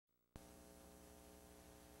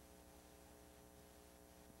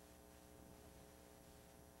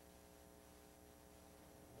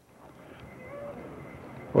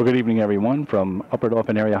Well, good evening, everyone, from Upper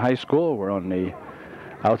Dauphin Area High School. We're on the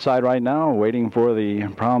outside right now, waiting for the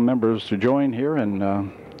prom members to join here and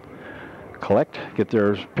get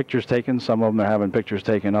their pictures taken. Some of them are having pictures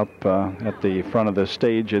taken up at the front of the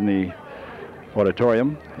stage in the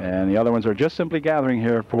auditorium, and the other ones are just simply gathering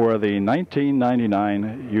here for the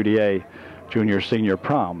 1999 UDA Junior Senior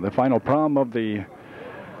Prom, the final prom of the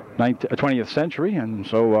 20th century, and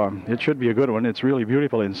so it should be a good one. It's really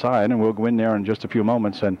beautiful inside, and we'll go in there in just a few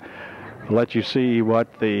moments and let you see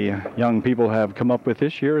what the young people have come up with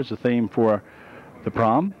this year as the theme for the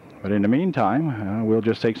prom. But in the meantime, we'll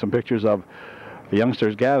just take some pictures of the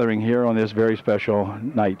youngsters gathering here on this very special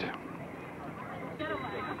night.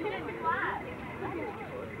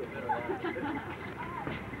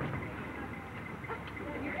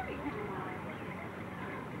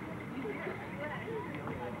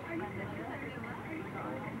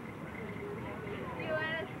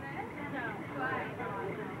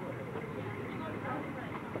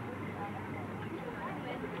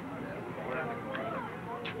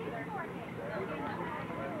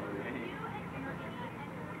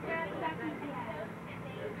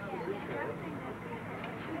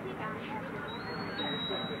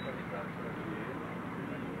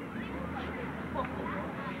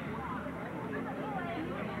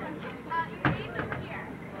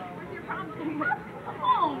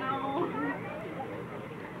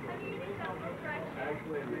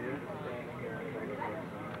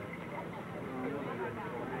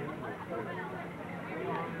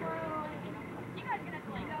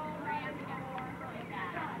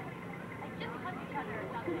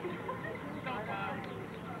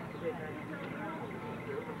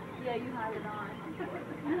 Yeah, you have it on.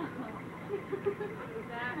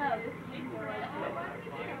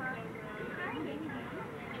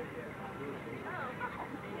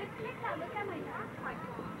 Look at my dog.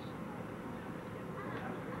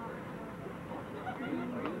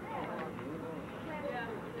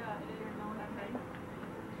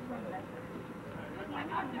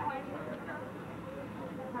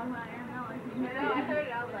 I heard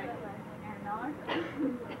it. I was like,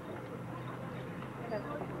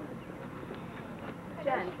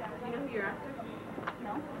 Jen, do you know who you're after?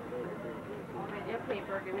 No. All right, you have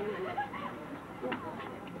paper. Give me a minute.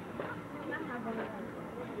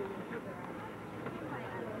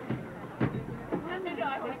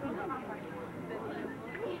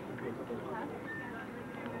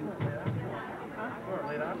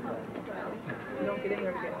 You don't get in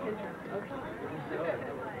there to get pictures. Okay.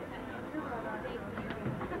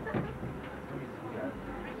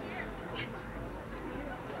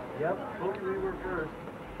 Yep, both of you were first.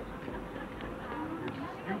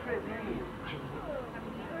 You fit me.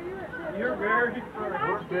 You're very first.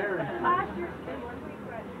 We're very first.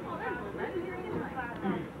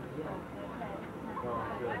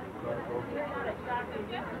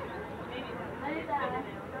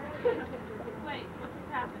 Wait, what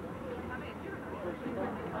happened?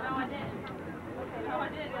 No, I didn't. No, I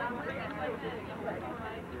didn't.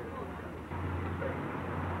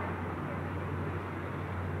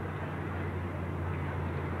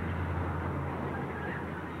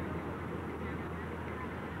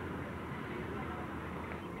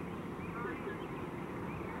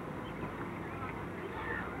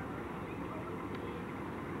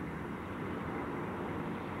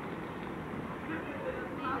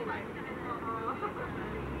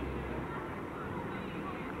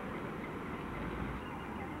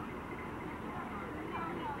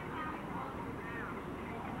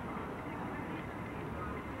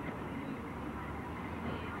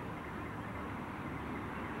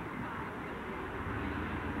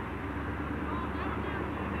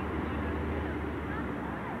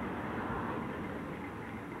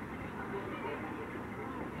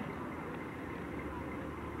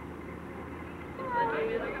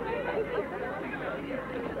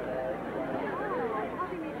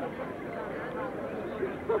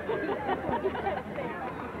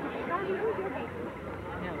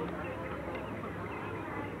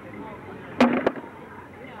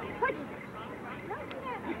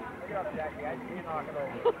 Jackie, I see you knock it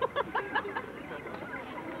over.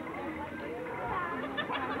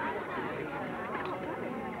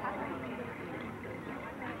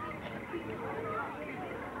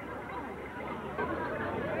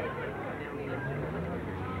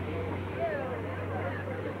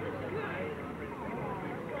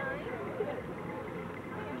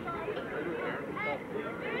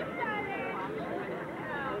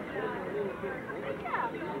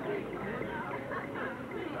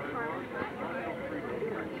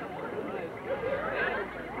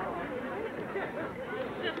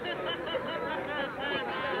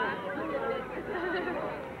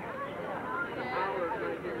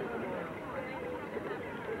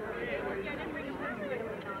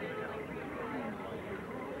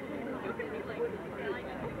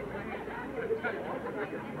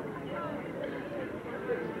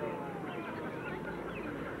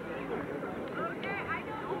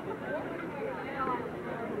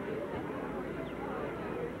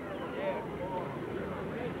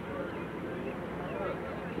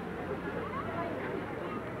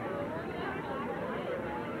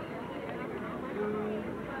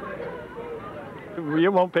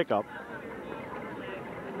 You won't pick up.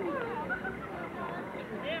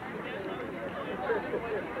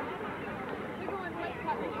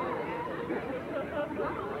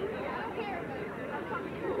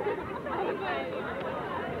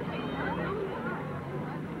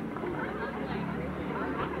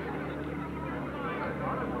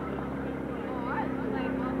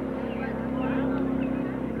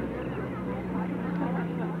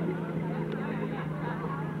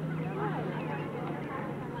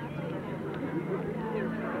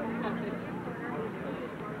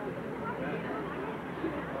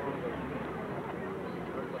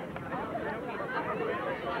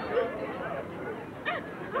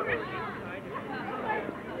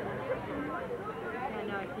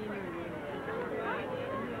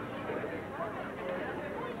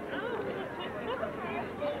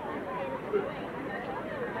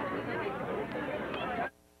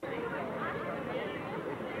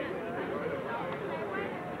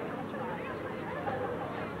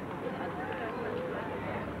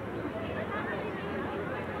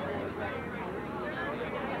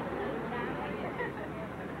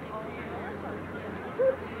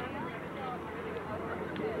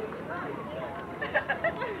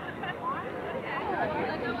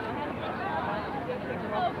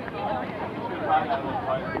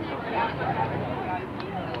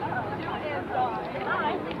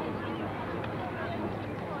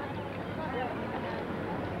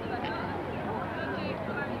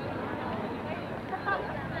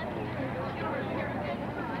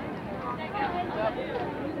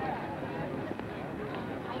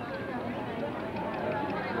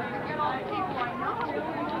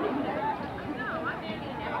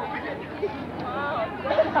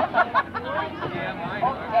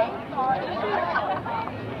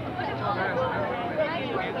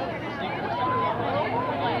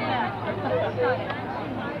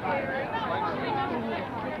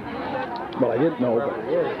 Well, I didn't know, but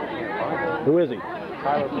who is he?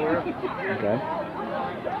 Okay.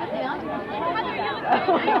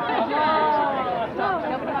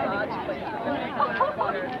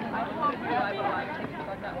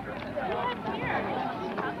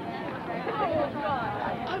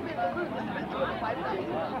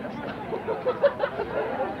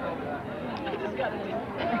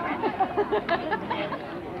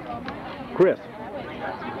 Chris.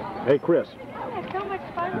 Hey, Chris. It's so much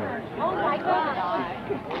fun. Oh my God.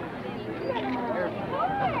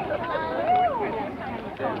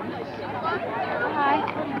 Hi.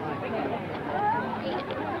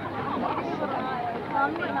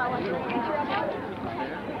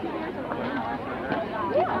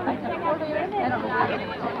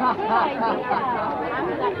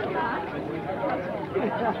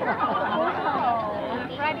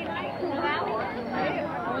 Friday night.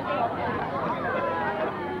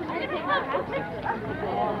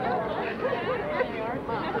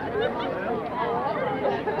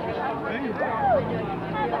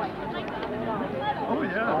 Oh,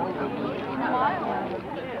 yeah.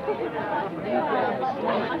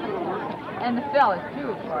 And the fellas,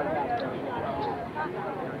 too.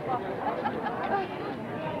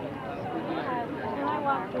 When I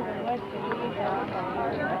walk through the woods,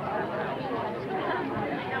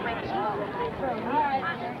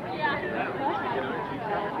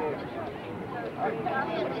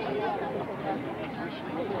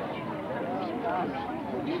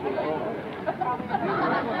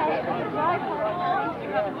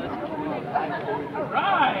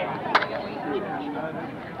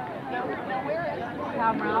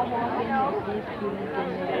 Camera, I'll walk in with these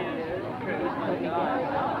students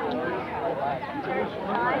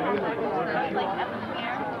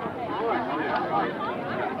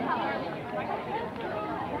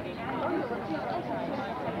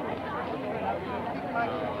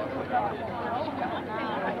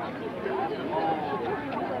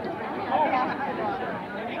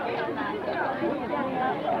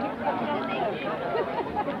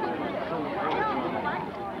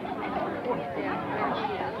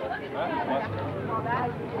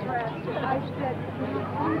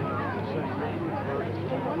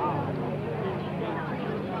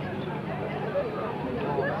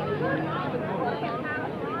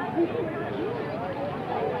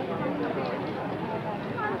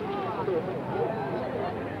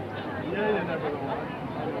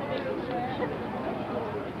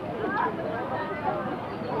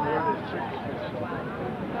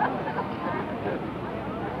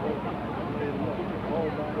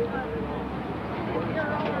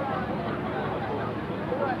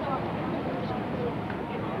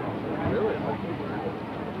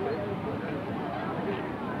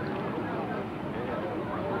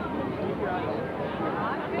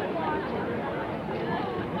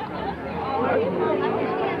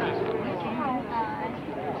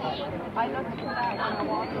I looked at that when I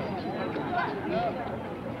walked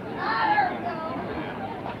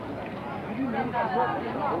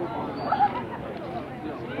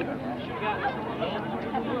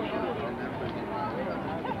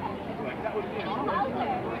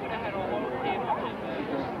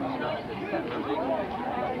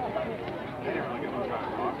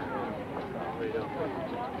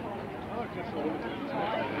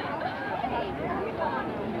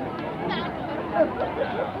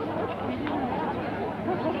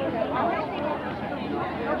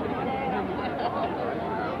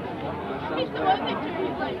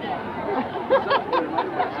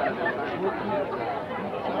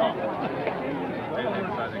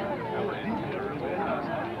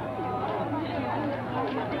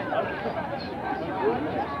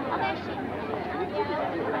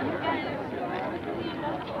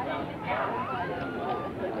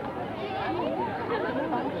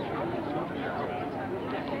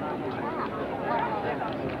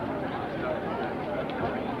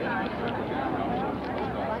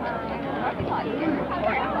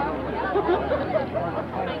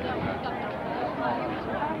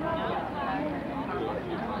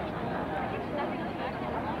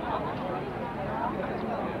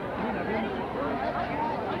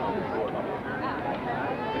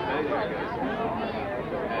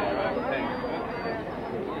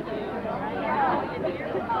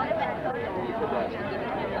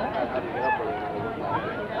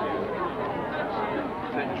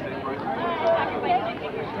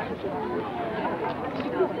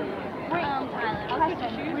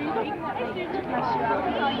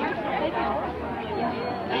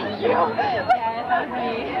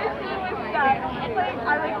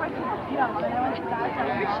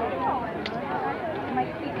my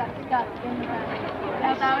feet got stuck in the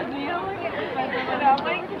that was me.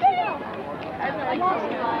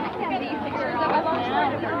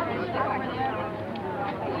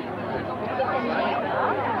 I'm like,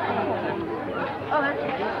 oh, that's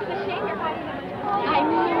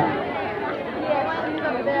yeah, she's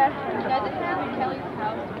over there. That's the house, Kelly's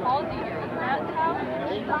house, Paul's here, Matt's house,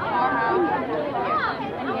 our house,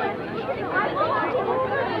 and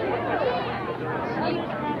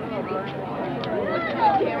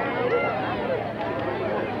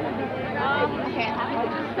okay, I have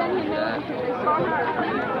to send him over to this one.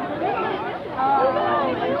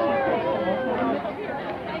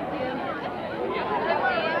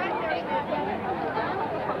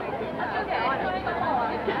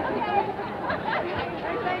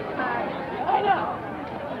 I know.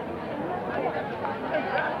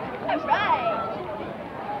 That's right.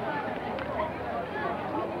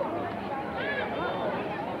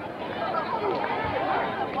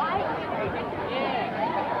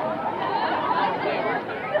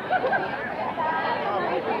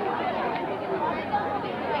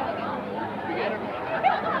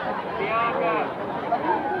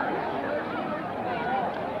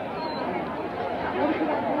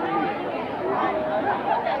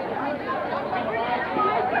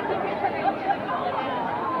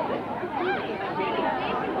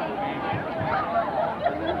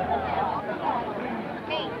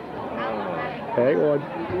 Hang on.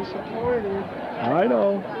 I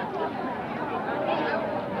know.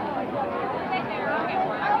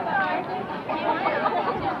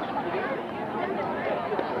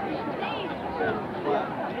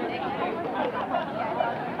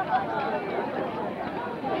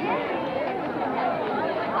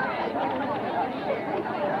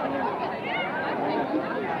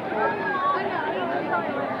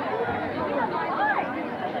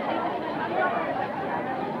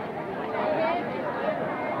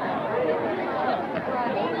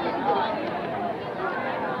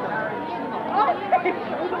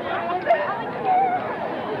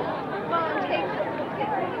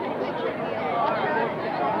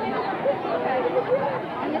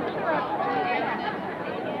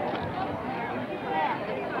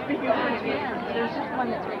 There's just one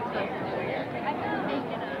that's right close.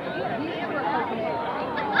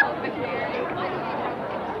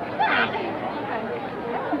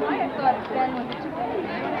 I thought Ben was too big.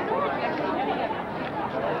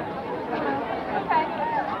 Okay.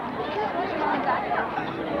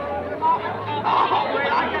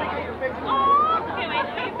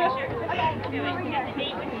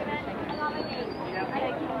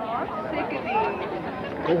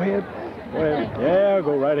 Go ahead. Go ahead. Yeah,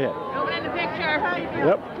 go right ahead. Open in the picture.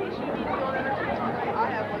 Yep.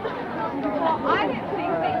 Well, I didn't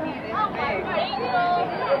think they needed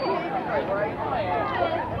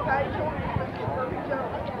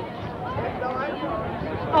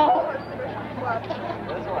Oh.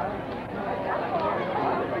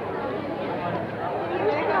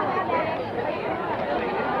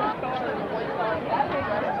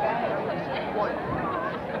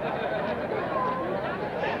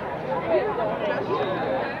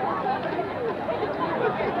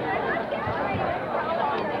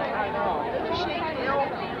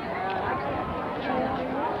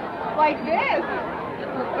 like this.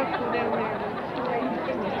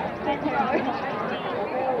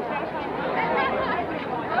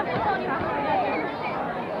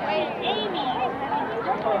 Wait, Amy.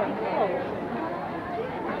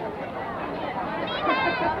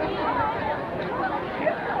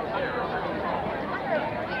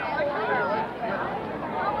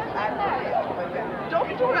 Don't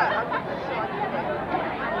do that.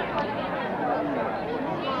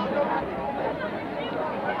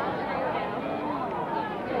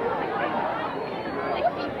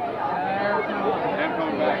 I'm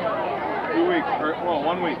coming back. 2 weeks. Or, well,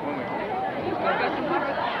 1 week. 1 week.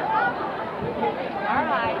 All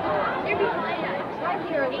right. You're behind us. My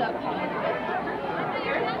zero's up.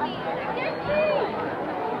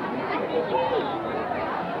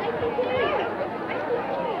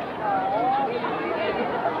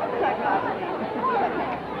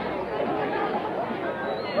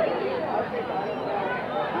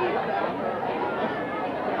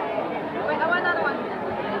 Wait, I want another one.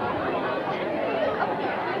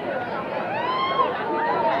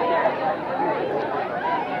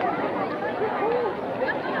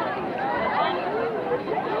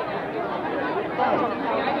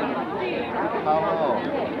 How long?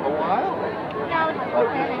 A while?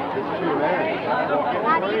 Okay, it's too bad.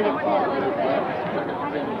 Not even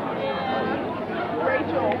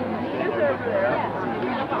Rachel, she's over there.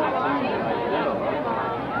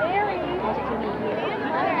 Very nice to meet you.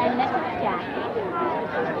 And this is Jackie.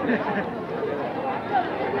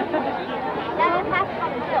 That was half of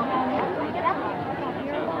the film.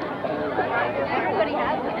 Everybody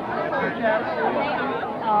has it.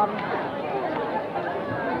 I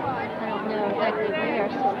don't know exactly where,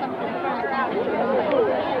 so something in front of that.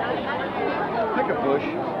 Pick a bush.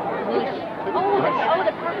 Bush. Oh,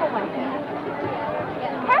 the purple one.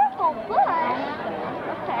 Purple bush?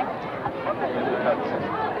 Okay. A purple bush.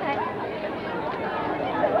 Okay.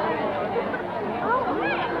 Oh,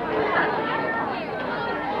 man.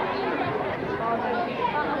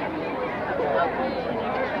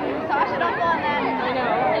 Sasha, don't go on that. I know.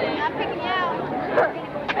 I'm not picking you out. Sure.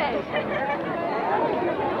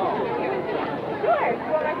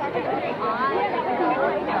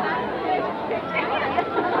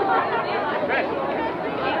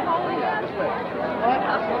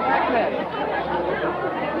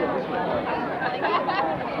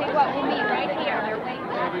 What, we'll meet right here. They're waiting.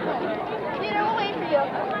 Peter, we'll wait for you.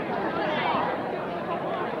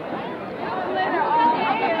 Where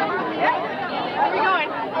are we going?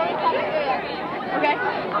 Okay.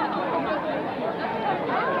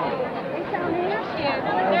 There she is.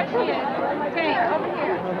 There she is. Okay, over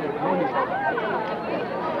here.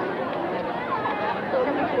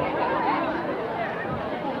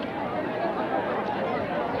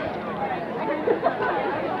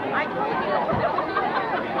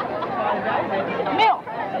 Milk.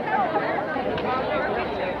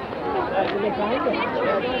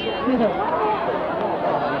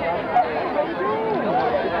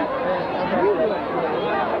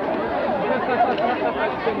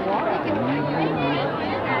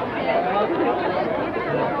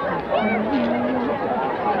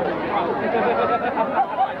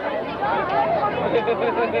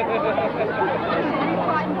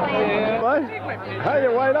 What? Hey,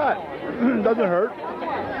 why not? Doesn't hurt.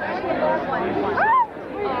 That's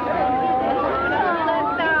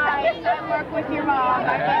nice. I work with your mom.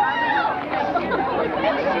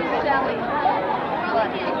 Shelly.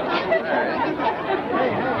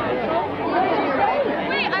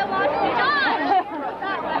 Wait, I lost John.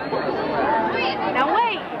 Wait. Now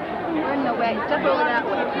wait. We're in the way. Step over that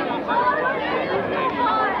way.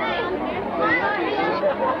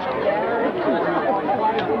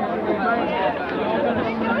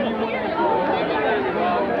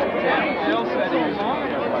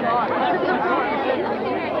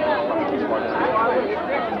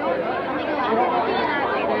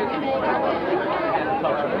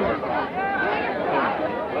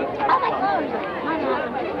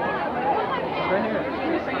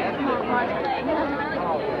 Oh my God.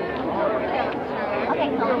 Okay,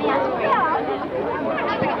 so let me ask you.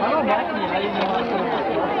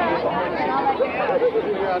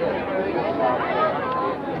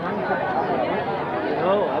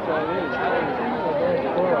 No, that's what I mean.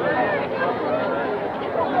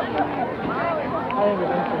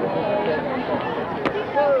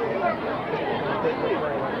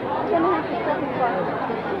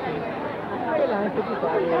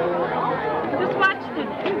 Just watch the.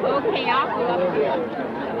 Okay, I'll go up here.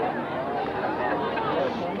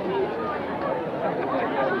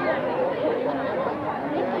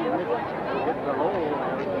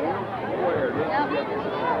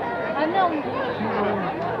 I know.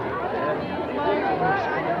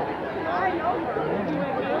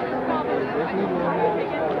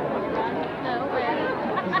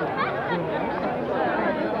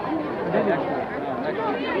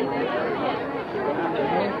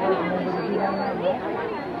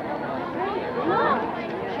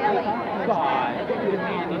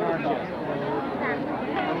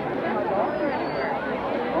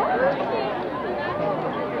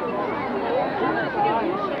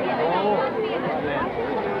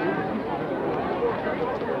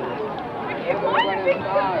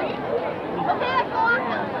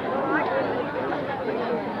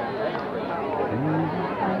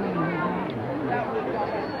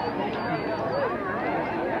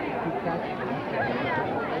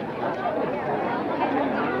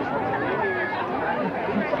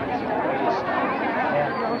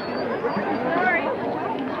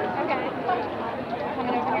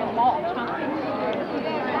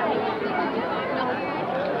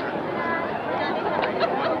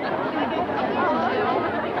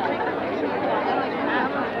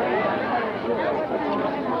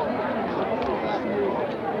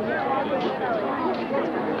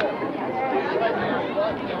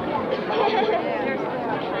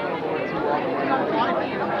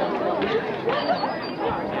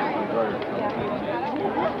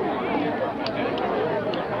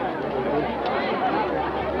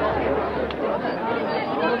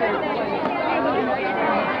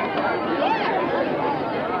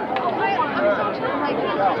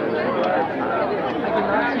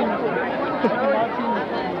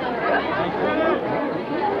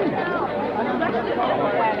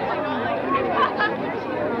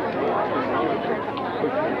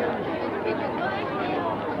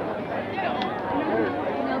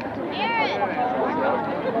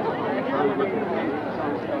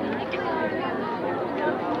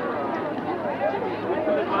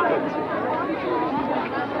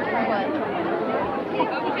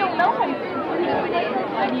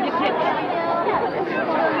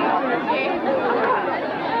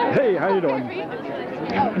 Hey, how you doing?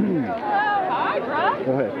 Hi, Brooke.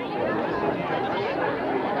 Go ahead.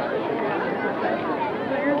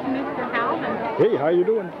 Where's Mr. Calvin? Hey, how you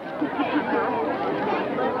doing?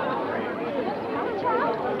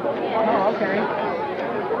 Oh, okay.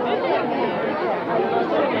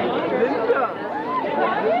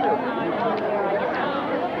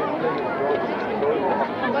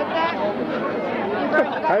 What's that?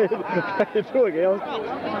 How you doing, Gail?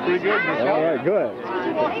 Pretty good, Michelle. All right, good.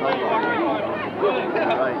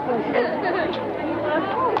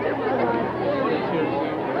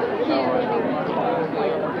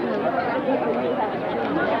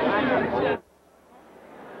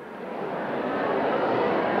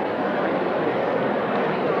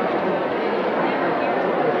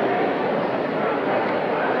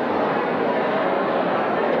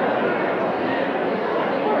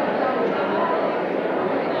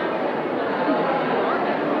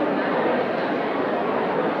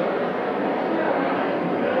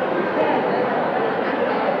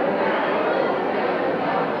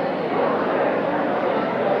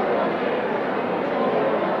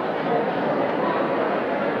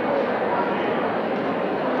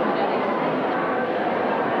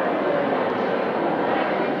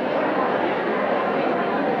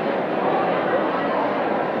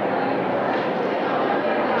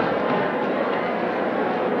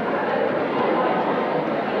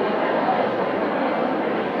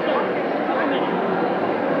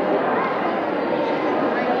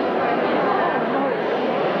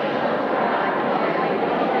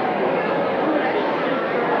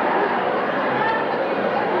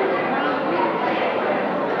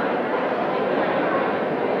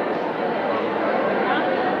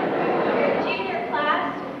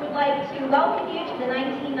 welcome you to the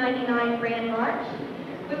 1999 Grand March.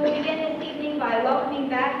 We will begin this evening by welcoming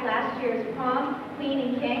back last year's Prom Queen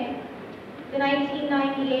and King. The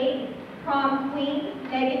 1998 Prom Queen,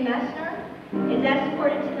 Megan Messner, is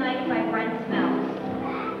escorted tonight by Brent Smells.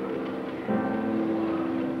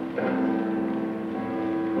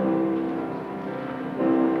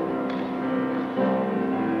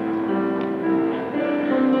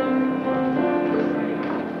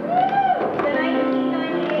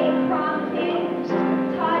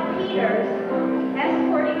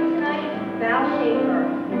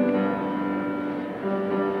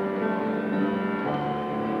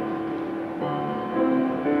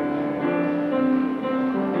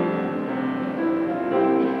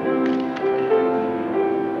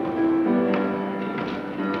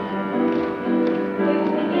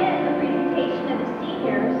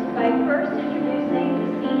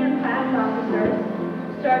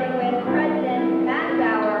 Starting with President Matt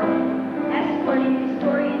Bauer, escorting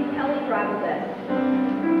historian Kelly Dravovich.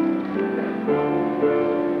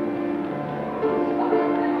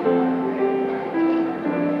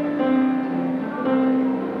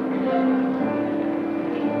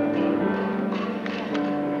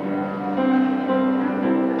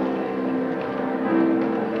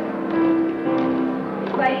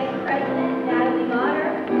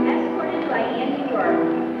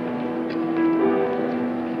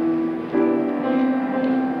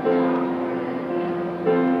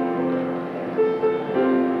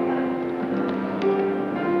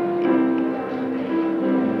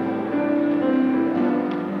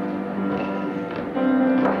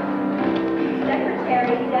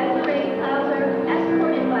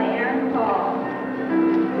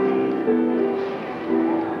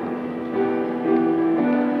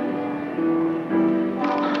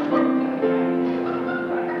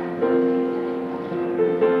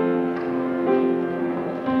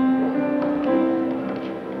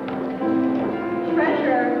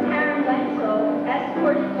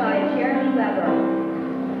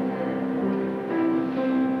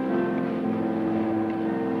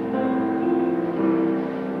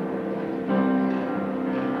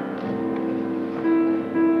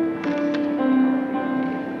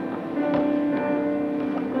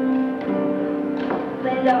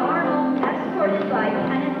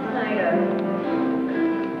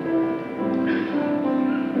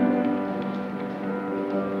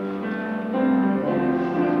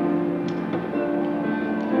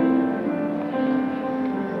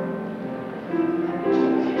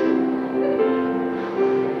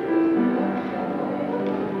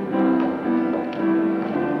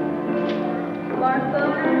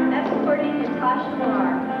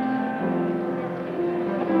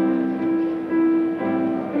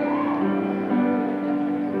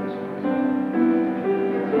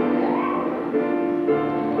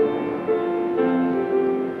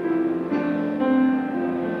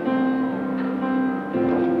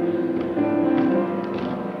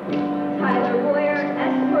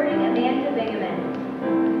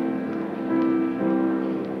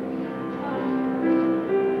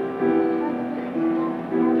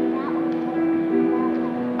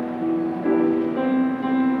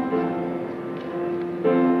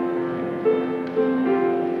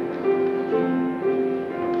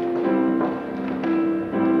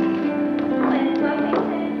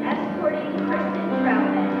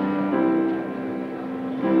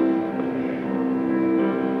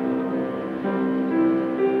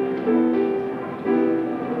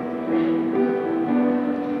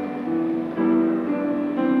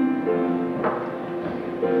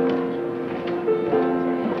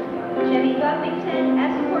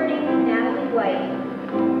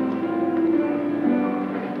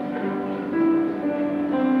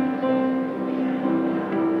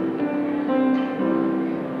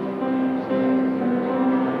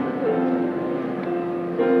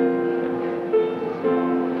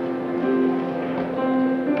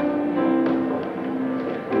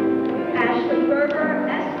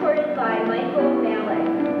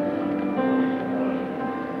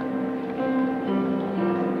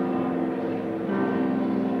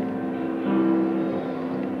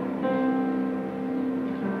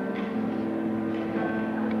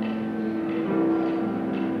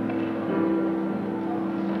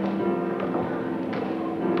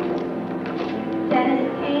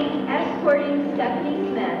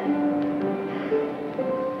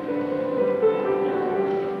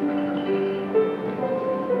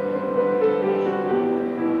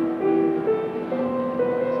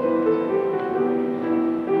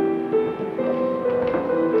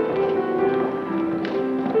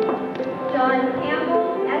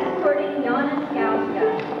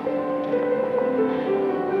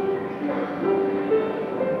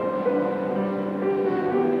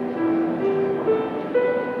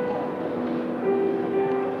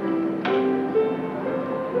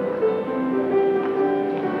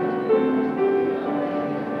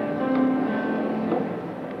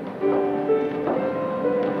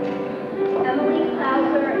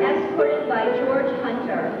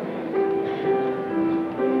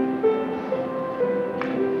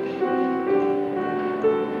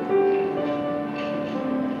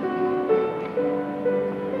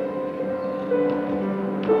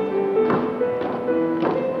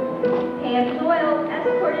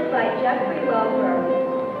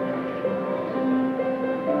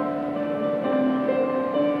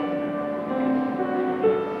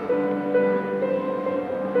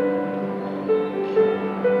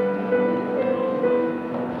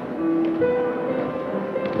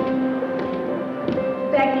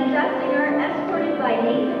 Betty Dussinger, escorted by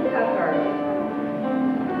Nathan Tucker.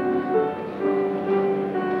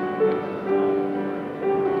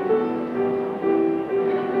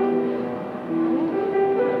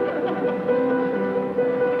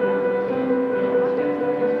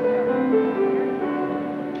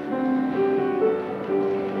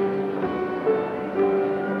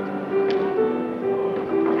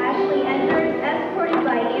 Ashley Enders, escorted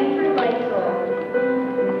by Andrew Leitzel.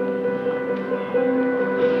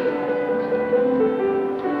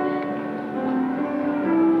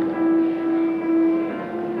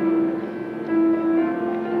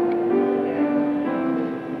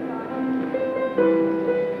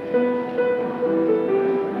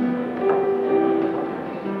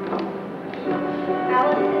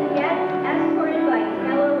 Allison Getz, escorted by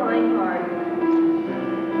Taylor Reinhardt.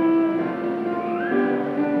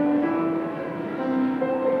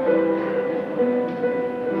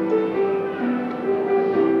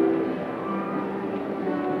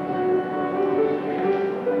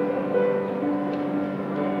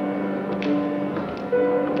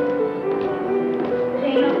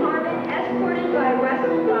 Dana Harmon, escorted by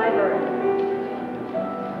Russell Fiber.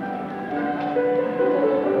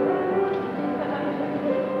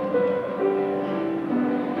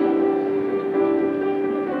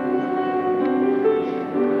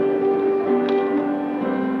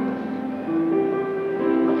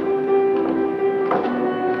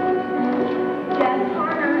 Jess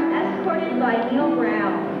Harner, escorted by Neil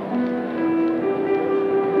Brown.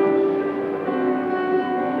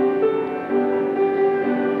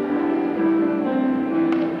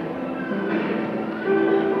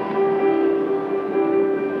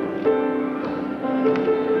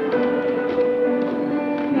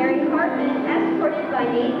 Mary Hartman, escorted by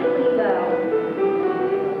Nathan Lebo.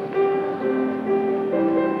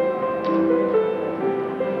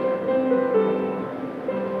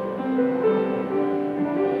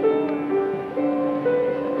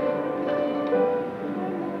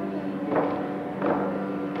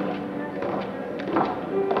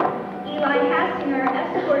 Eli Hassinger,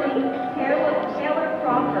 escorting Taylor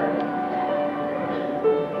Crawford.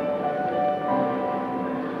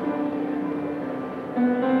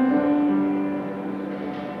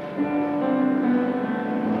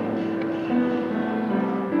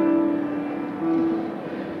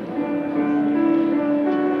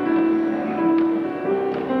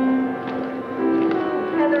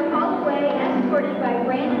 Heather Holloway, escorted by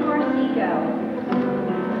Brandon Marcico.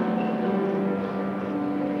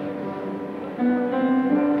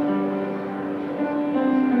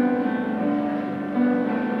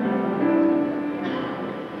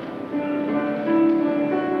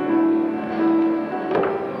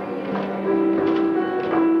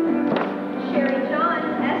 Sherry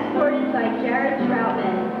Johns, escorted by Jared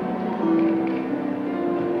Troutman.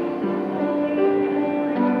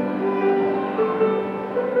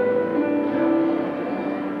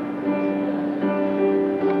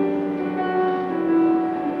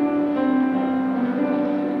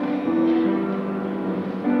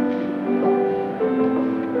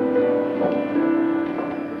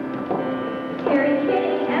 Terry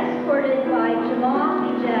Kidding, escorted by Jamal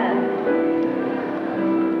Hijab.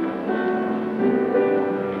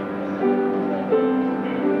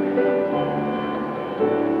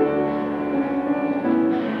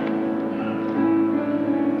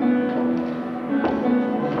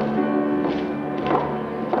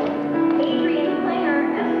 Adrian Klinger,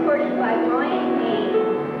 escorted by Ryan Payne.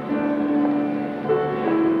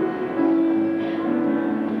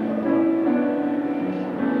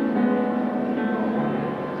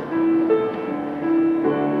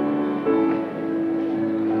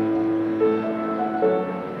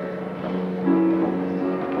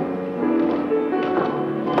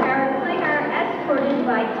 Kara Klinger, escorted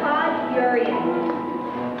by Todd Urian.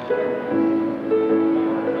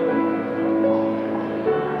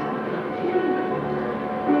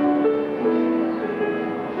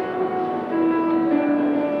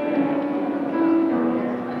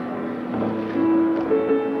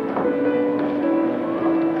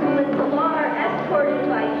 Melissa Lahr, escorted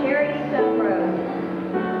by Jerry Stoneroad.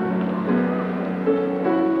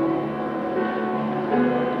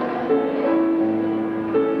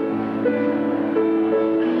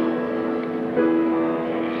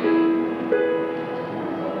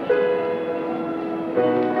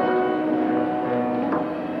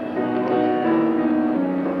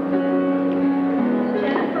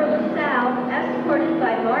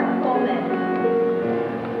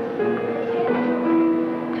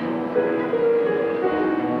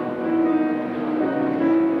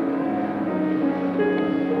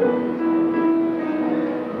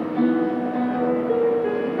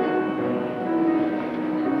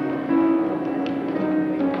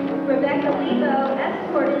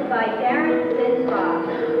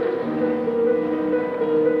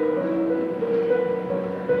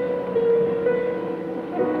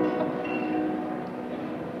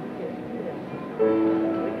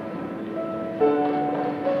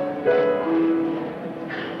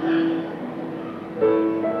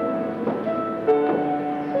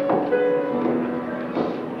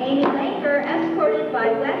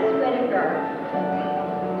 by Wes Whitaker.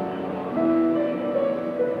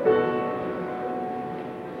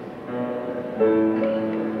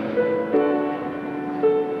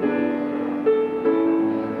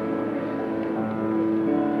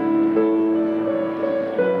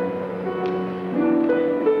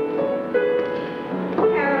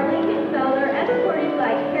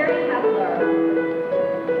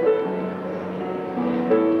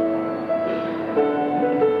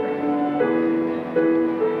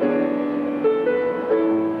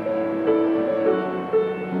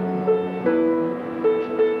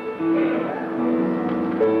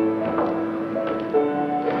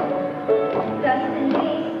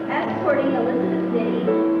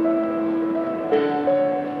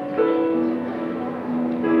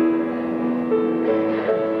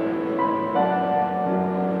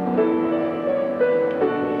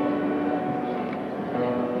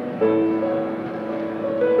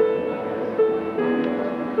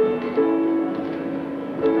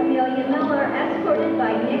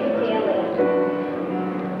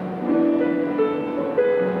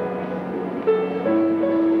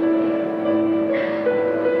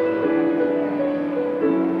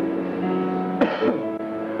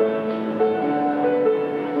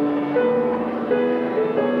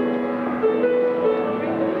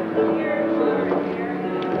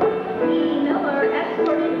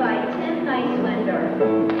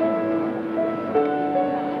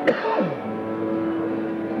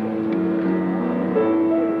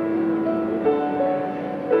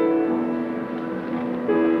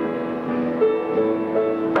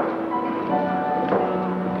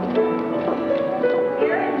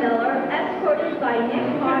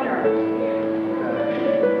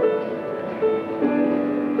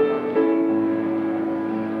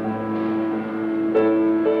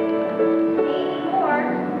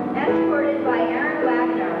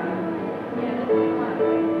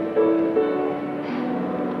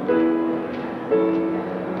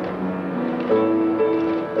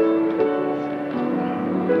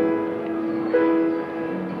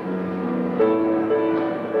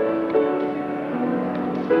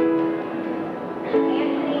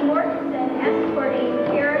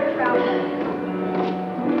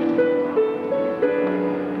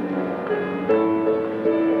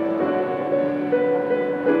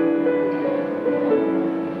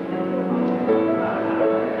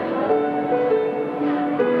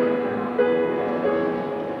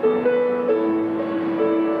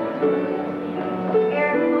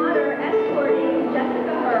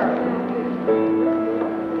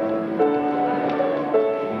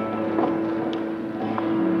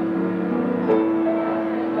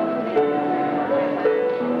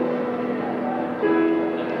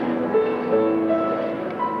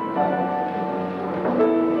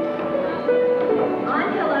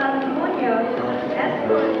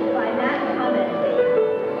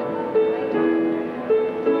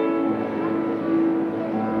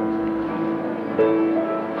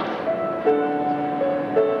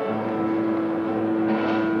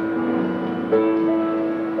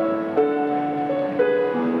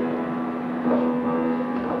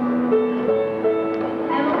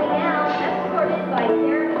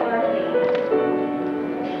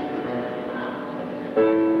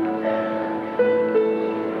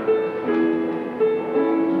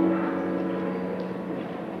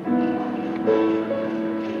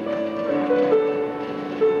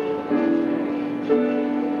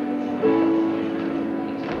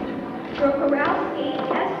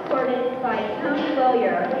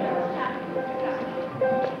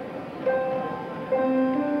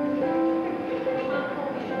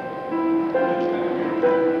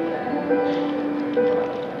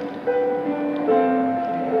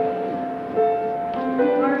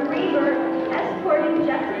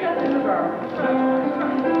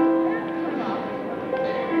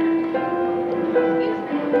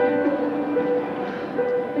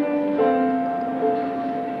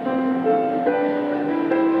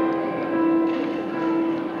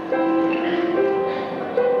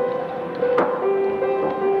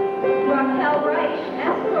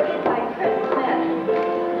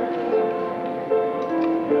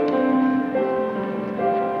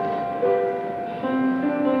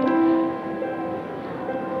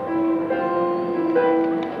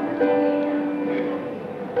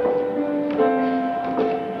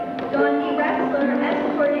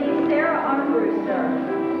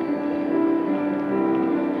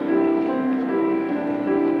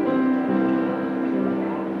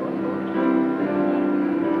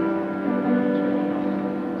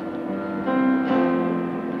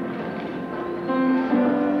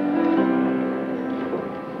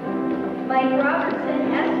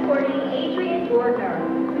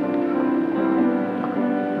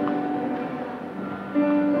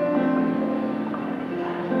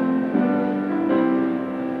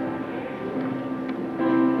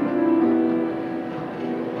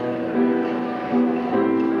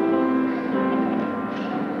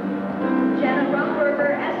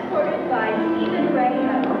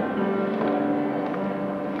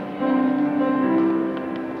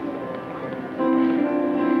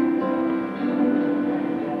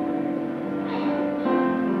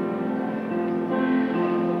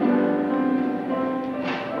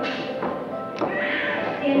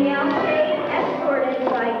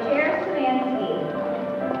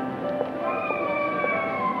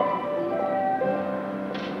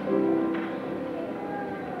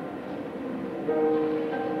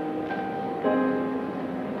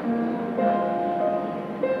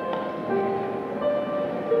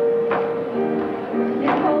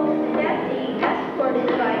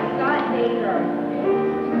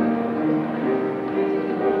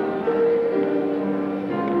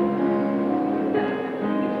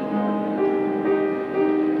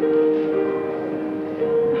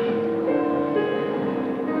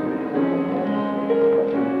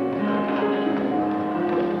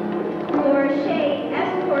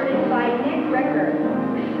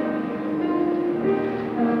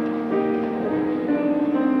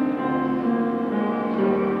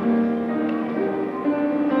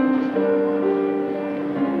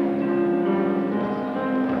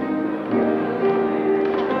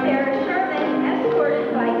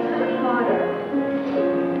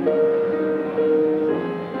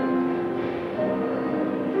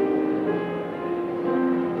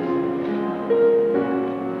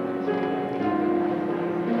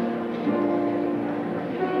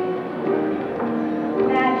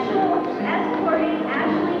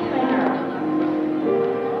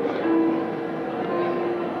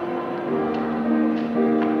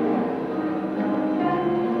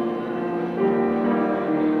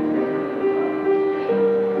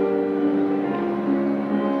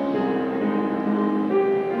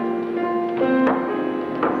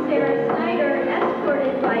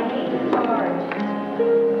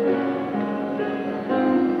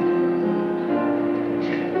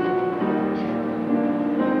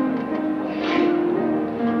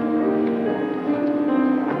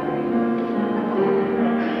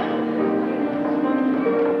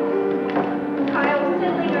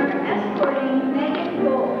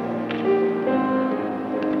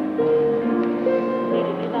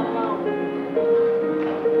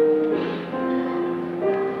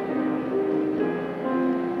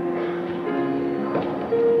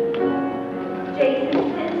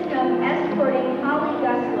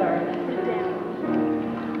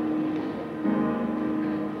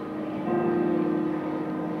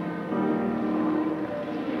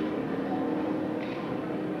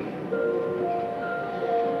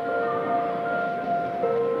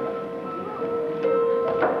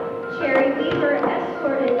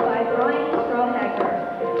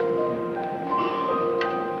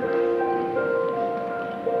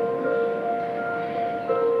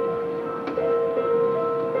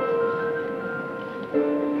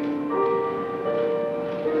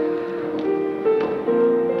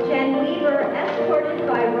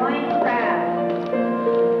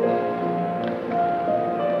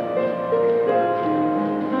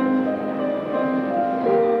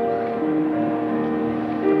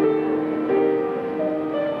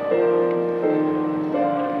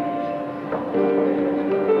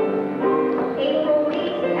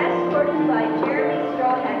 next by Jeremy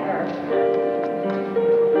Strawhecker.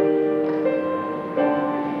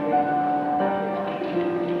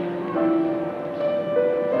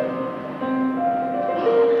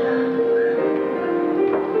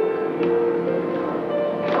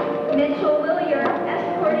 Mitchell Willier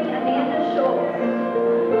escorting Amanda Schultz.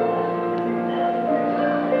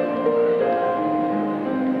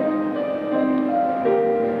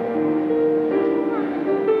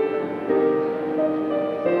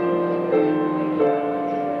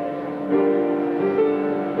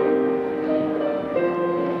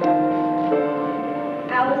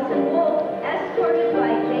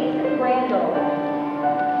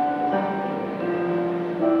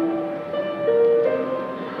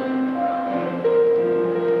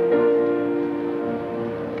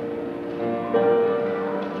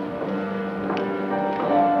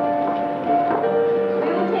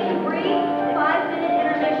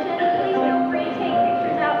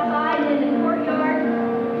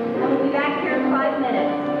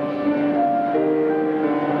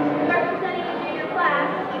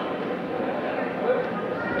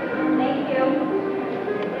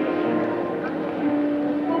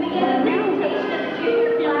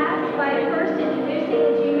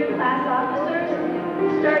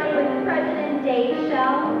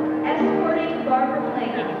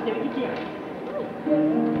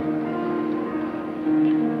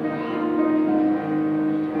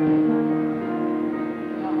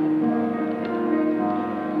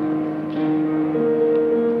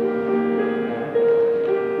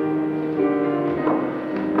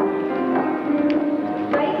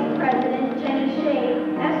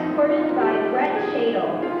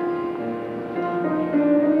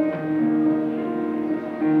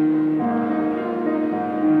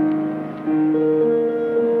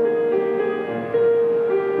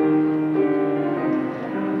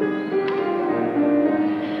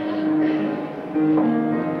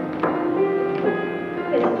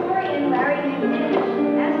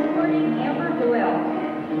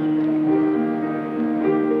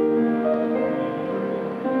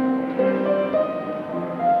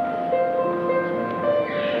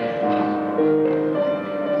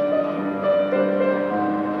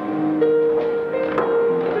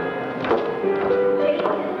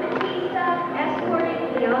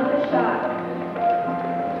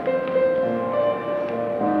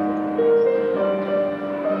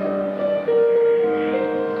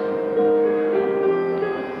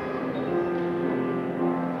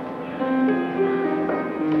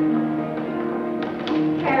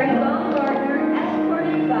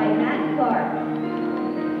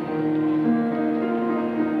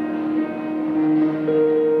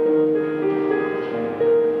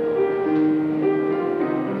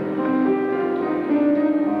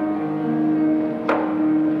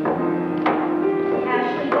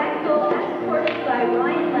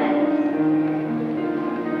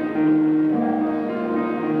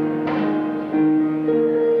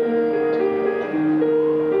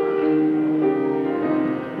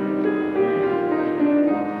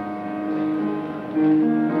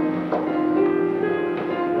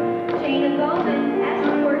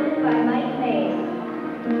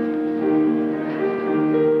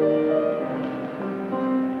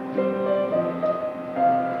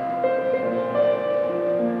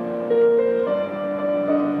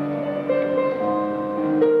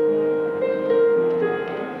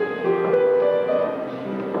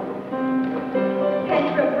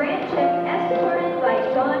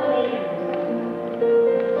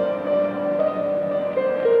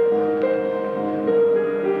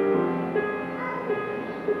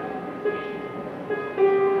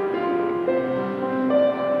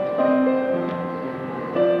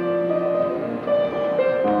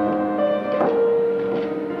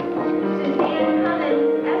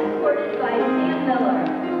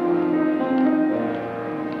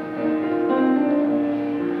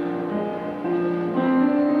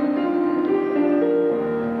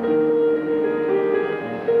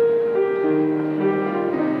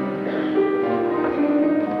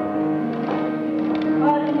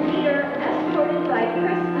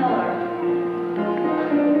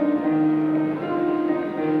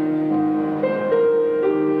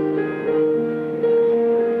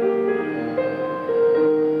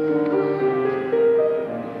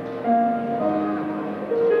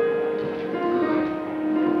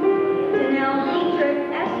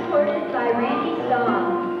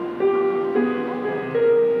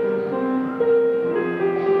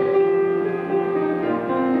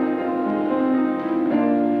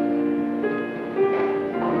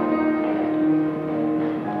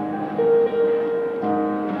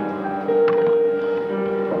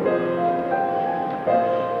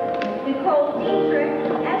 Nicole Dietrich,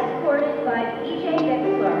 escorted by E.J.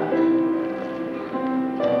 Bixler.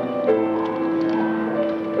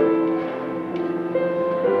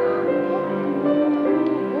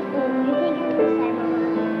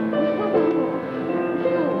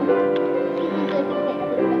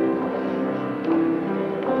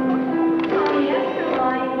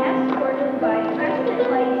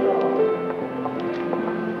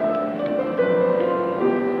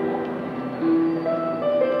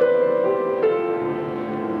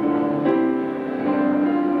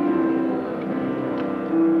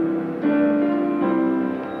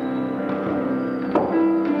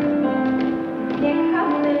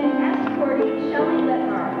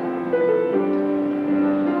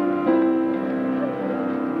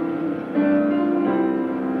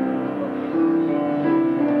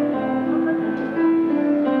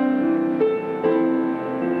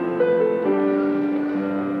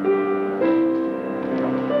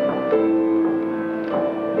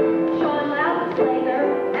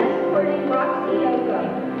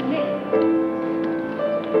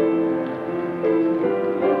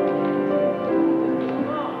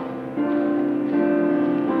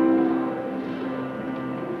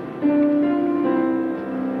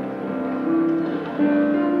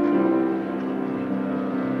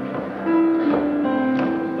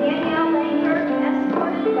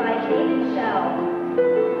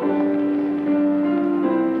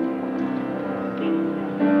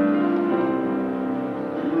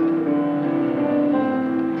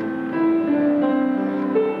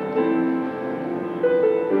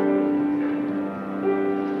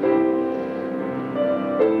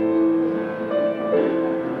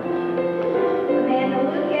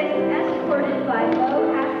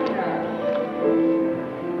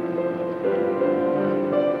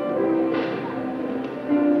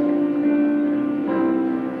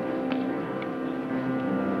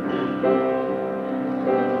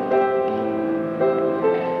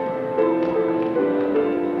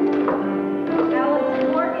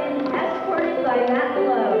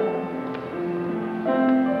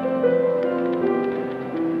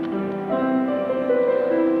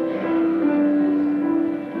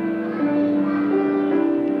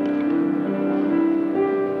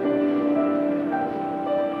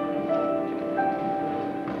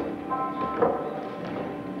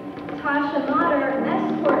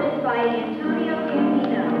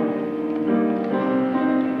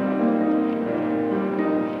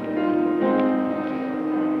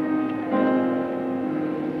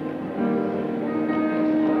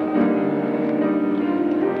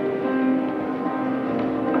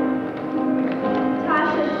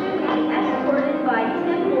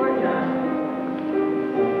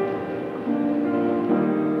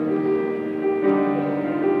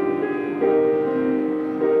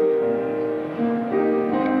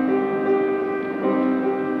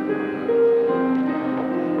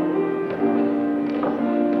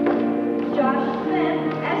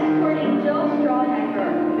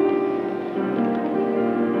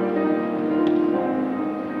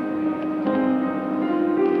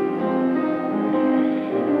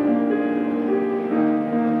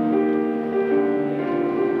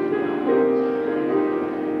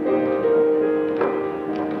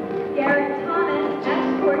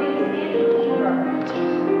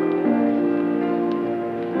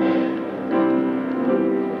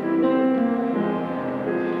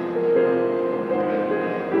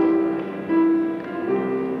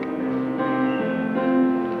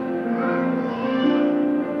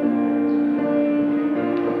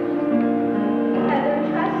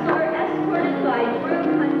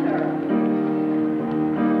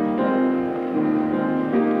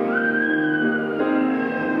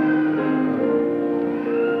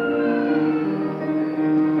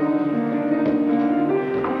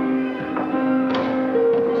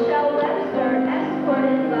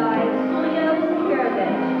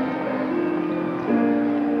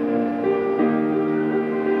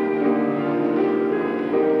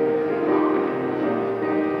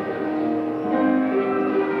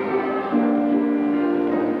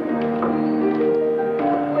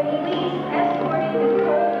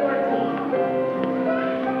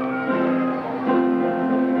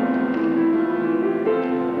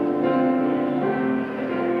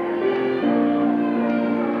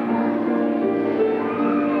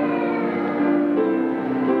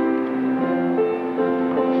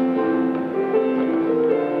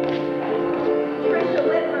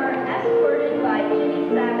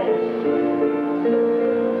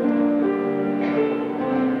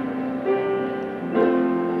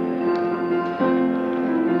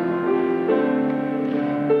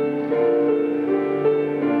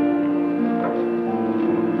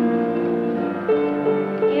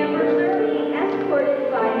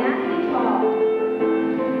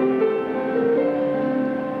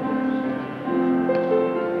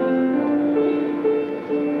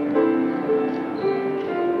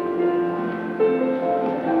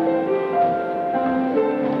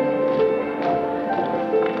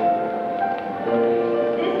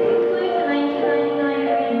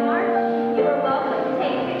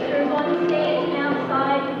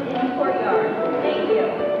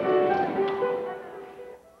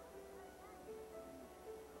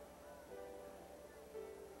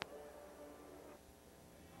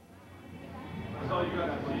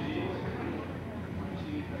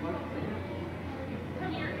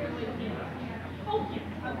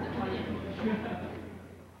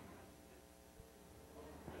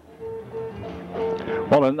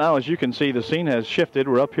 Well, and now as you can see, the scene has shifted.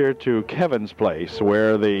 We're up here to Kevin's place,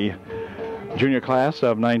 where the junior class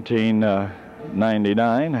of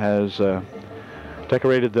 1999 has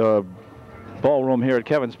decorated the ballroom here at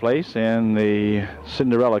Kevin's place in the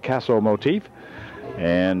Cinderella Castle motif,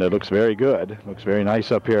 and it looks very good. Looks very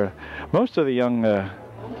nice up here. Most of the young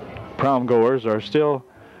prom goers are still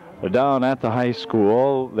down at the high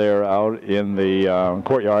school. They're out in the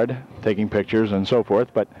courtyard taking pictures and so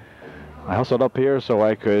forth, but I hustled up here so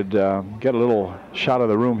I could get a little shot of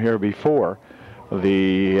the room here before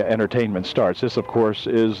the entertainment starts. This, of course,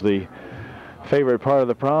 is the favorite part of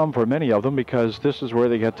the prom for many of them, because this is where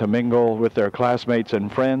they get to mingle with their classmates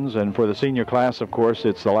and friends. And for the senior class, of course,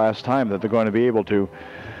 it's the last time that they're going to be able to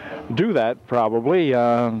do that, probably.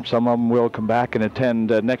 Some of them will come back and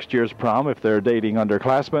attend next year's prom if they're dating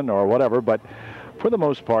underclassmen or whatever, but for the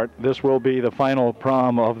most part, this will be the final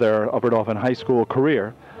prom of their Upper Dauphin High School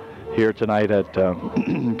career here tonight at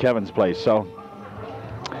Kevin's place. So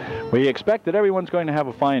we expect that everyone's going to have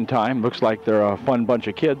a fine time. Looks like they're a fun bunch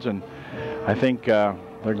of kids, and I think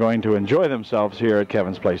they're going to enjoy themselves here at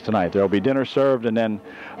Kevin's place tonight. There'll be dinner served and then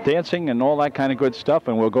dancing and all that kind of good stuff,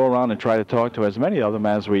 and we'll go around and try to talk to as many of them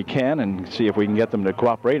as we can and see if we can get them to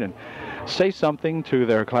cooperate and say something to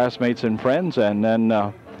their classmates and friends, and then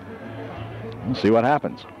we'll see what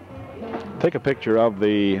happens. Take a picture of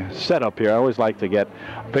the setup here. I always like to get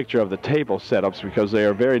a picture of the table setups because they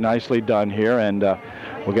are very nicely done here, and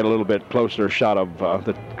we'll get a little bit closer shot of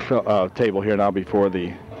the table here now before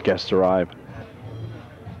the guests arrive.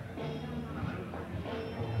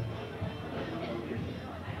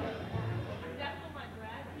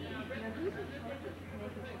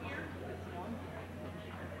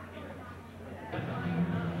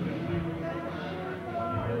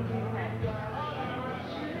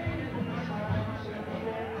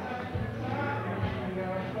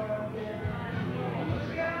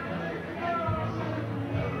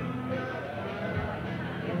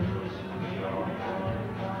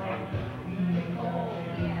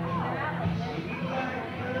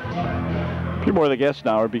 A few more of the guests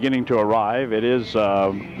now are beginning to arrive. It is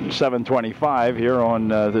 7:25 here on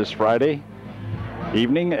this Friday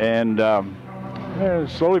evening, and they're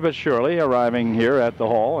slowly but surely arriving here at the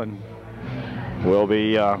hall, and we'll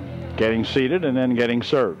be getting seated and then getting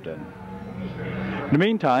served. And in the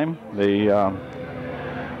meantime,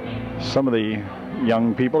 some of the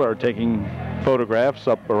young people are taking photographs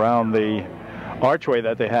up around the archway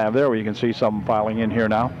that they have there, where you can see some filing in here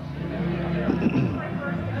now.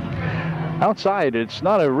 Outside, it's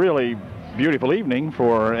not a really beautiful evening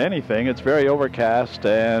for anything. It's very overcast,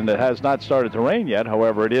 and it has not started to rain yet.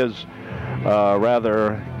 However, it is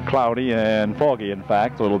rather cloudy and foggy, in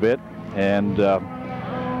fact, a little bit, and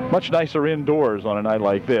much nicer indoors on a night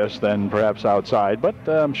like this than perhaps outside. But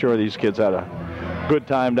I'm sure these kids had a good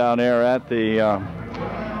time down there at the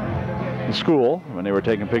school when they were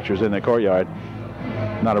taking pictures in the courtyard.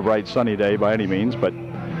 Not a bright sunny day by any means, but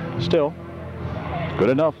still good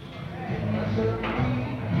enough.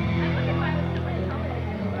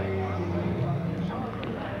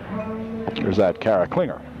 There's that Kara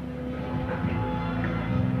Klinger.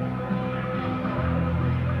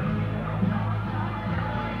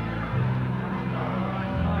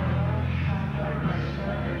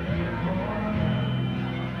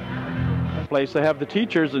 Place they have the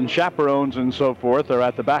teachers and chaperones and so forth. They're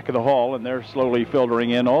at the back of the hall, and they're slowly filtering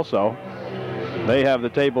in also. They have the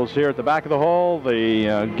tables here at the back of the hall.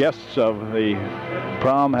 The guests of the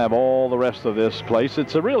prom have all the rest of this place.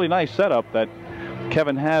 It's a really nice setup that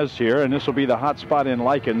Kevin has here, and this will be the hot spot in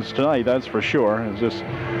Lycans tonight, that's for sure, as this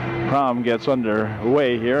prom gets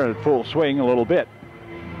underway here at full swing a little bit.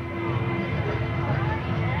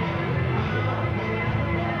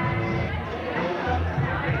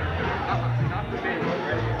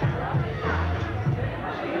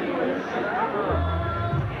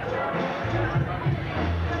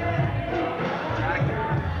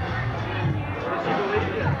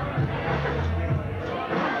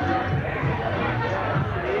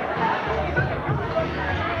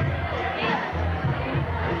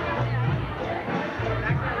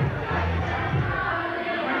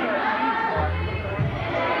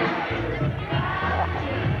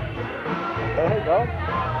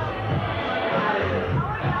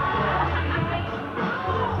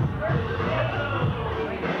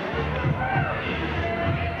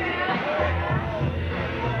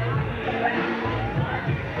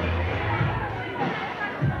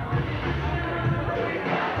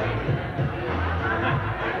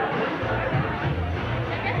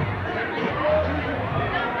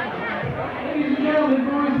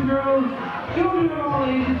 girls, children of all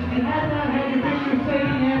ages. If you have not had your pictures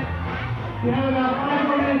taken yet, you have about 5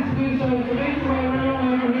 more minutes to do so. So make your way right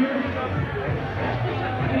on over here.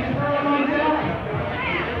 Get your pearl lights out.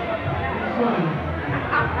 It's fun.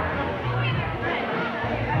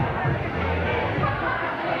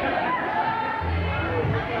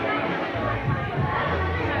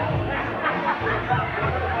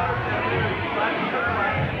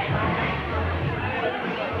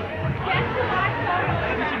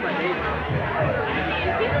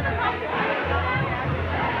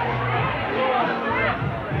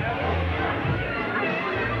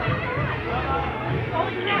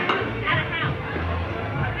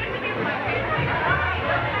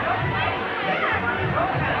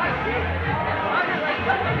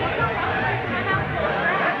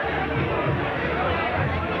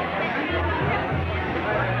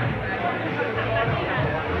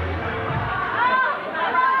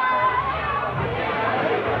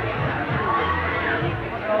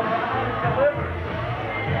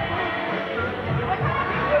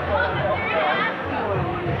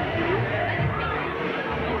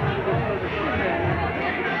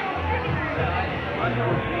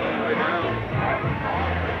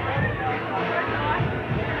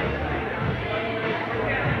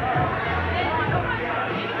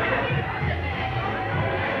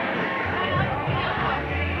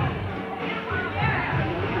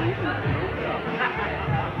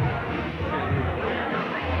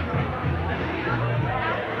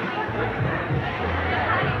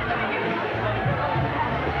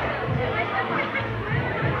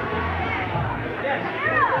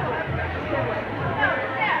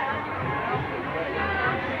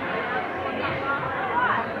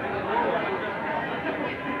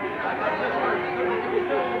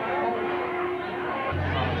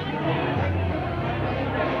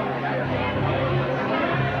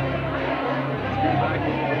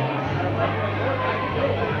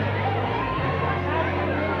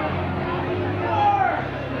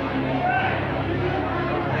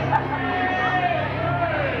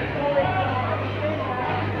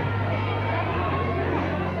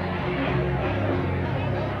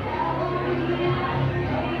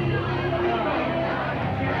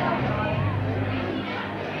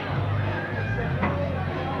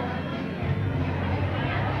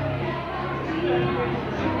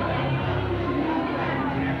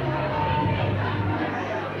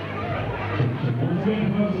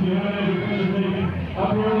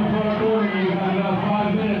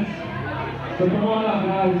 So come on up,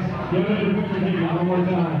 guys. Get ready to picture taking one more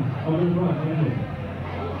time. Up in front, thank you.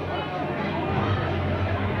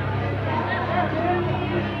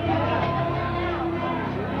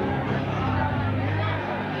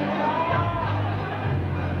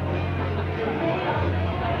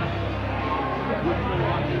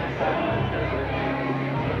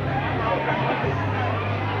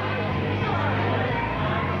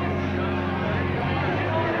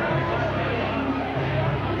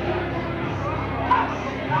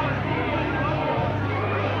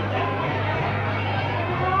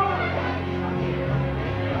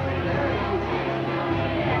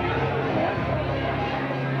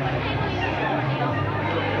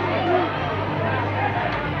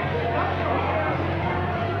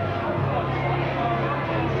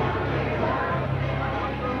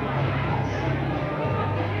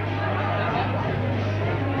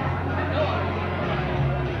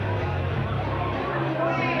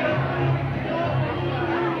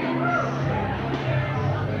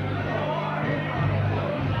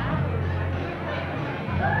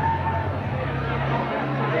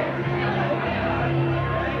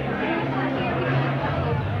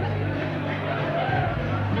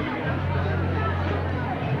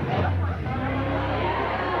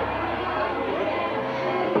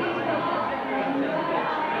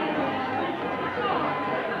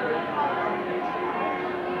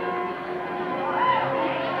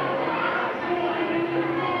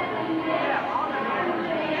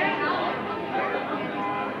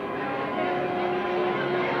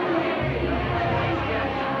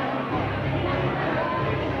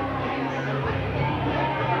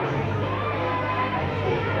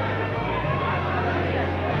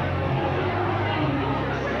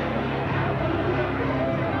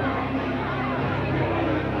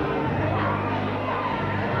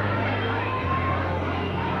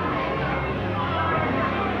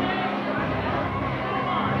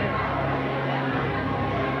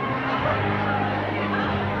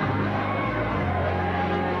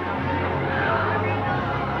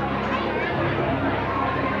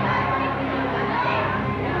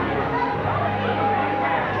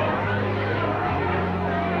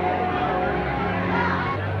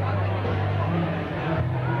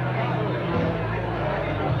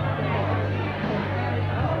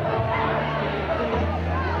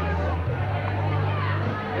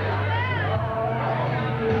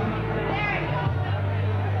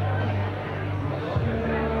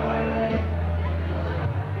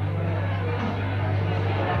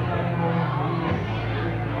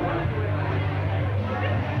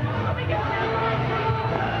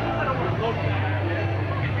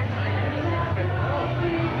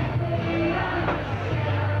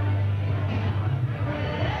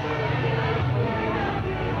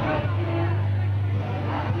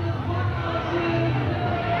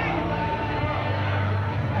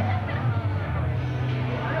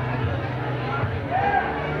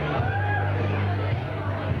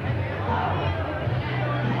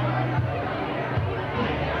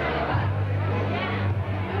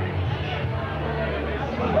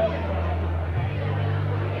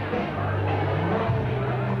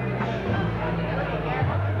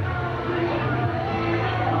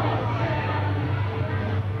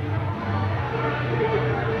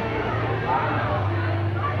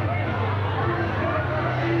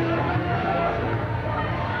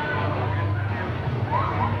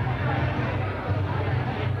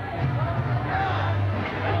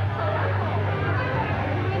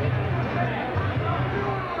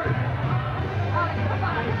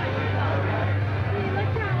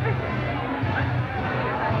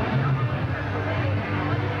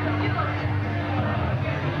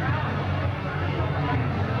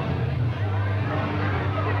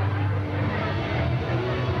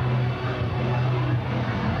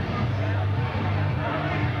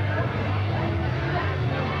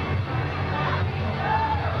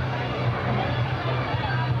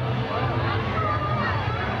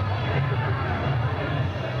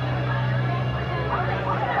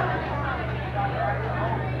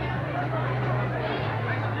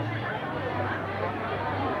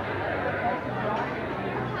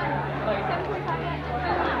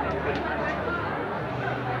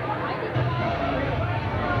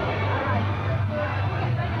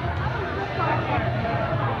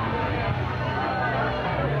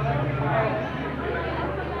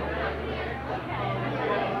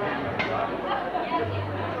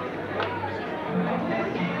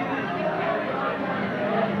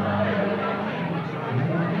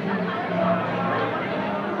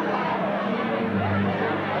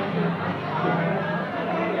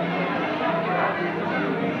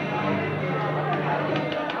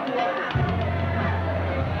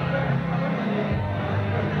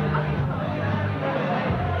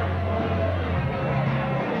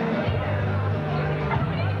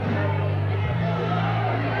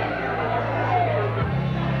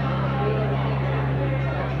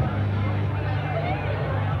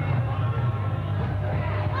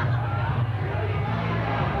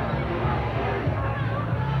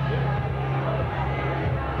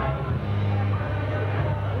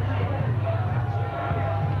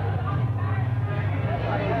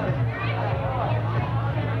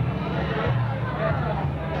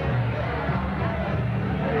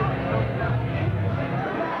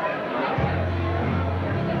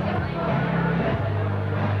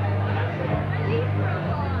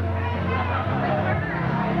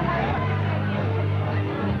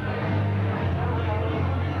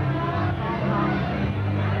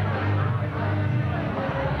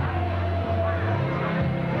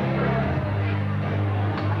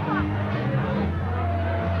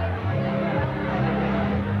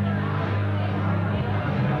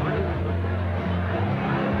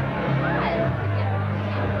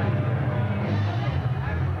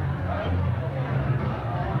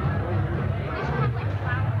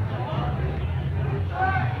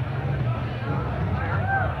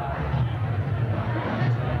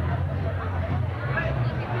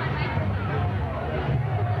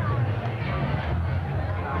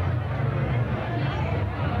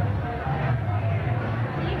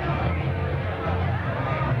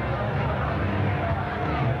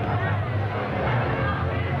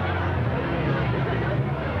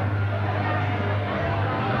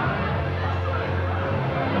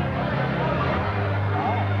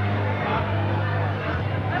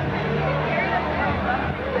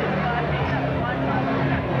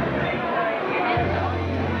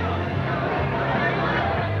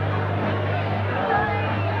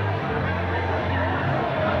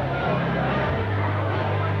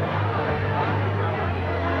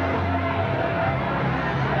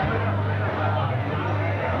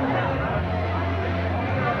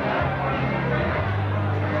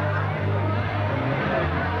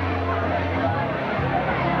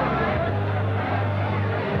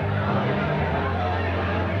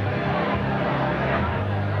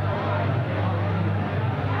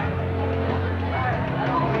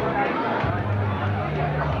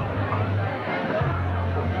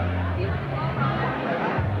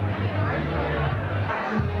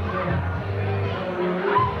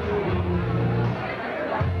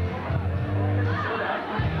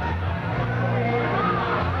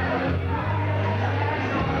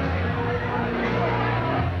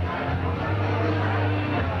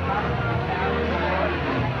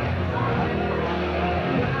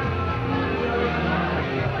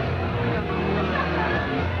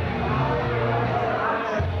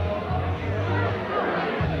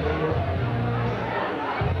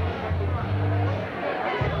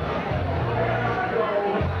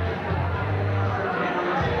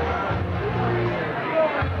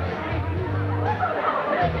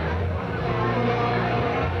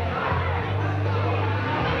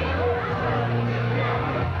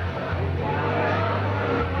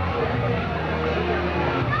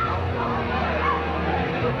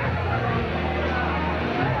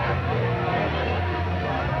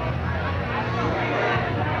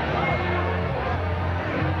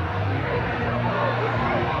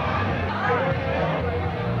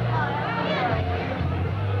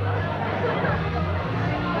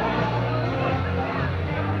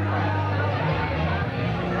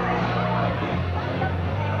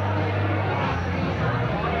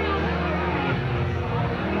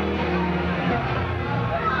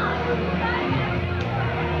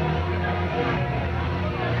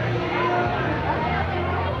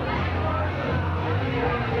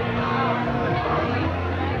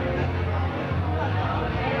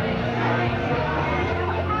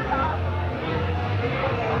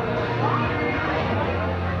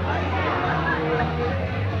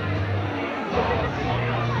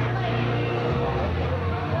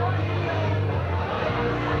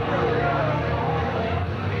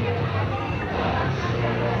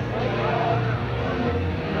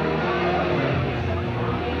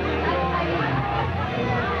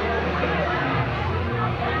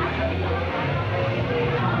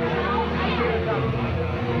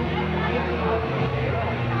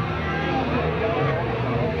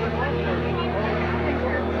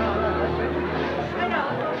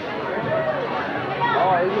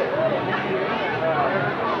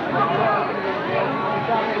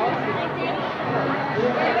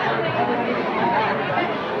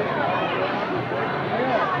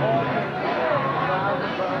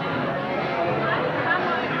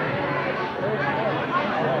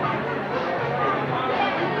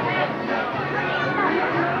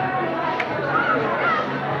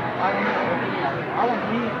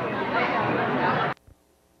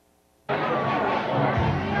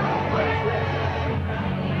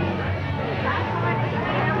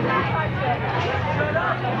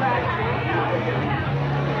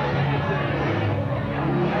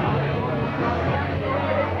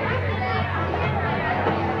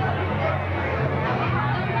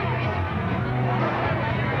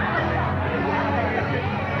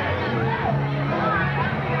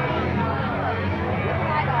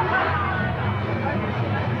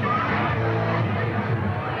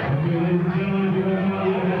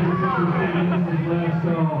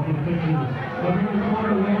 stall for the pictures. If you're in the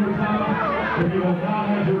corner one more time, if you have not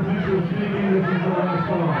had your pictures taken, this is the last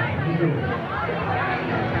stall. Thank you.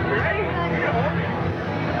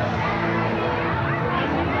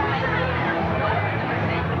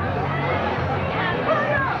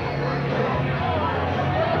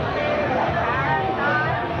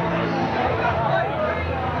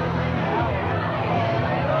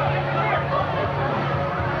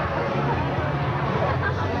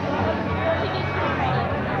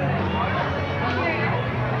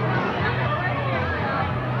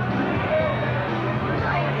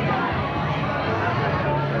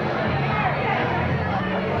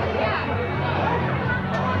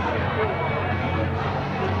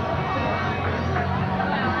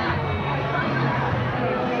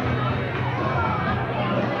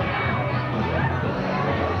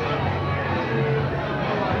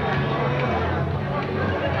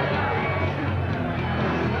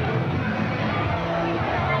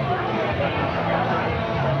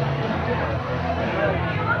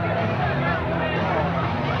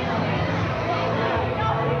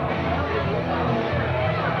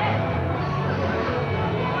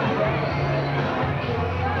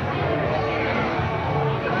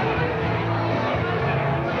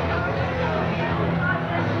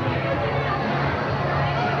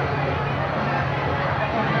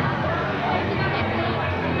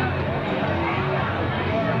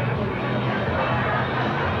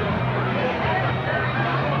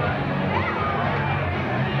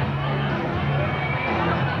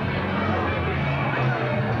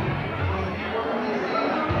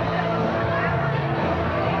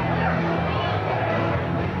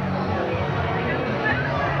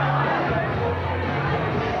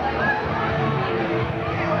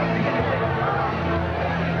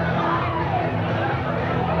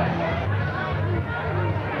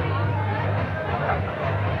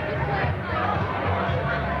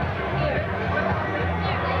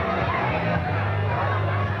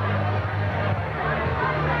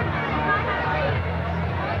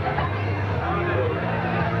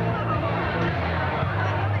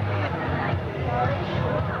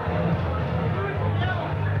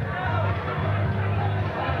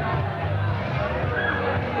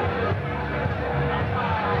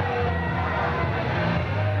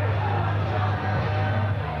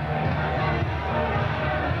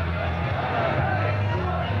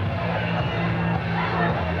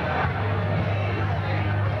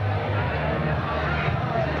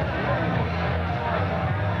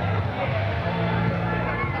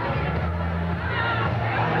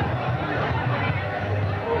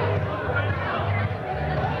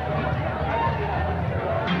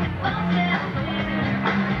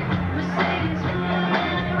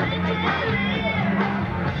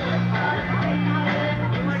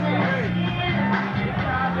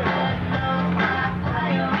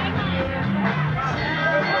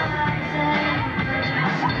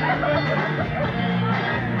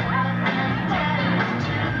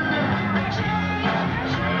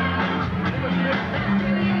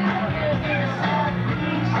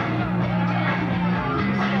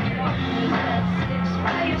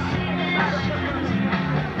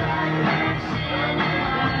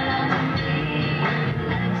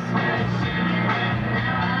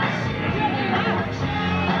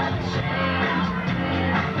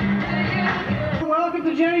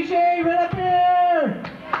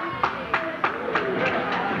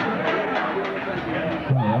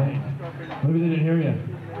 Maybe they didn't hear you.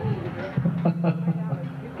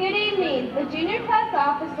 Good evening. The junior class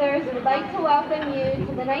officers would like to welcome you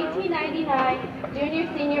to the 1999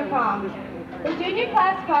 Junior-Senior Prom. The junior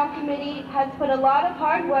class prom committee has put a lot of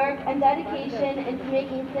hard work and dedication into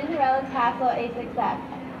making Cinderella's Castle a success.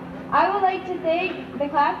 I would like to thank the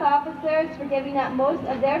class officers for giving up most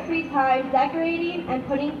of their free time decorating and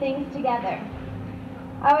putting things together.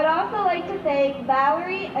 I would also like to thank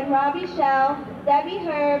Valerie and Robbie Schell, Debbie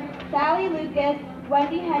Herb, Sally Lucas,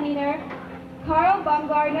 Wendy Henninger, Carl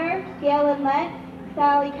Bumgarner, Galen Lentz,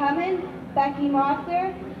 Sally Cummins, Becky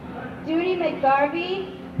Mosser, Judy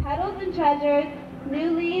McGarvey, Petals and Treasures,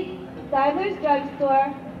 New Leads, Daimler's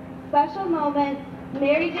Drugstore, Special Moments,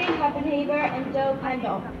 Mary Jane Heppenhaber, and Joe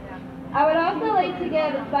Pendle. I would also like to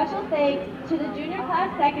give a special thanks to the junior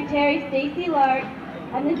class secretary, Stacy Lark,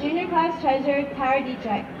 and the junior class treasurer, Tara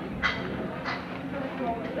Dietrich.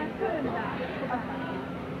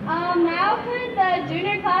 Now could the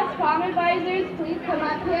junior class prom advisors please come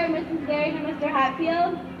up here, Mrs. Gary and Mr.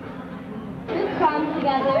 Hatfield? This prom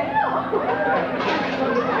together.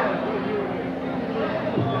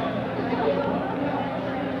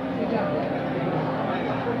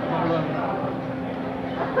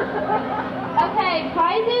 Okay,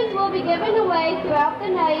 Prizes will be given away throughout the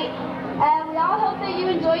night, and we all hope that you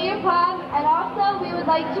enjoy your prom, and also we would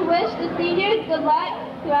like to wish the seniors good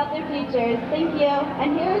luck throughout their futures. Thank you.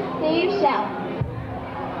 And here's Dave Shell.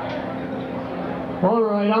 All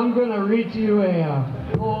right, I'm going to read to you a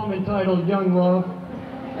poem entitled Young Love.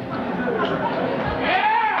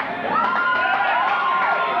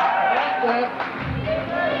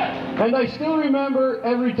 And I still remember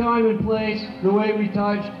every time and place the way we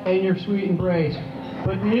touched and your sweet embrace.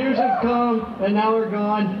 But the years have come and now are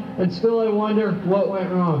gone, and still I wonder what went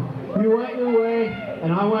wrong. You went your way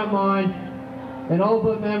and I went mine, and all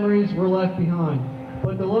but memories were left behind.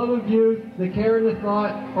 But the love of youth, the care and the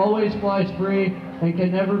thought, always flies free and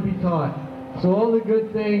can never be taught. So all the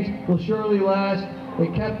good things will surely last.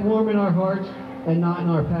 It kept warm in our hearts and not in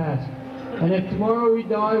our past. And if tomorrow we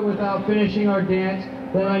die without finishing our dance,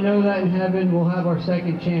 then I know that in heaven we'll have our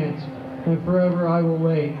second chance, and forever I will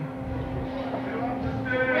wait.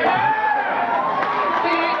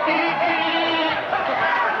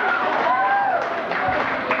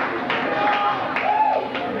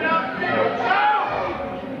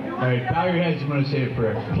 All right, bow your heads. I'm going to say a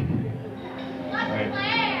prayer.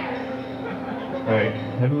 All right,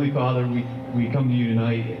 Heavenly Father, we come to you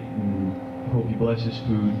tonight and hope you bless this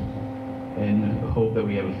food, and hope that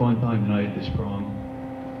we have a fun time tonight at this prom.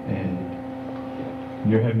 And in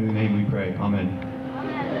your heavenly name we pray. Amen.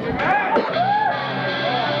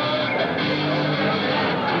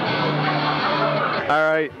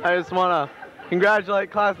 All right, I just want to congratulate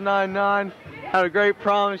Class 9-9. Had a great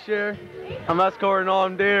prom this year. I'm escorting all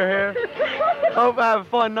them deer here. Hope I have a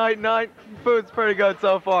fun night tonight. Food's pretty good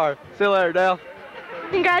so far. See you later, Dale.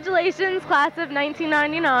 Congratulations, Class of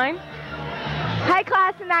 1999. Hi,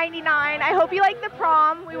 Class of 99. I hope you liked the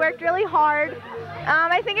prom. We worked really hard.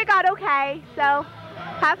 I think it got okay, so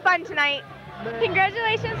have fun tonight.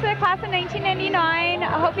 Congratulations to the Class of 1999.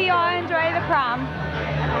 I hope you all enjoy the prom.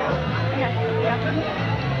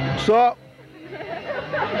 Sup?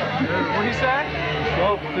 What do you say?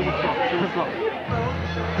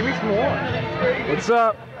 Give me some more. What's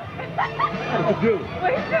up?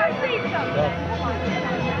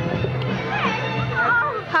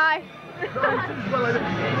 Hi.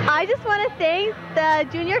 I just want to thank the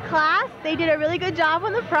junior class. They did a really good job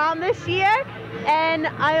on the prom this year, and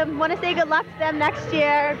I want to say good luck to them next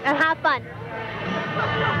year and have fun.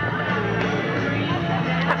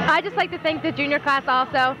 I'd just like to thank the junior class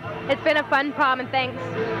also. It's been a fun prom, and thanks.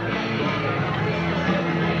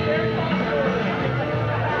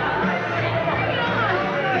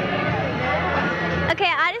 Okay,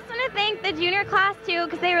 I just want to thank the junior class too,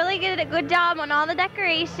 because they really did a good job on all the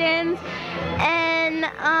decorations, and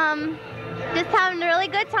just having a really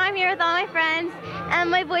good time here with all my friends and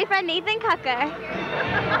my boyfriend Nathan Cucker.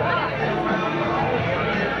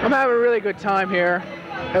 I'm having a really good time here.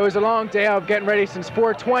 It was a long day of getting ready since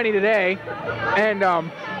 4:20 today, and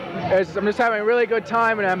I'm just having a really good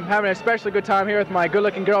time, and I'm having an especially good time here with my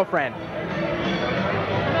good-looking girlfriend. I'm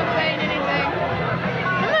not saying anything.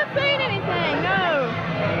 I'm not saying anything, no.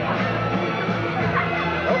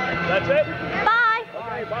 That's it? Bye.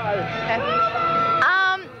 Bye.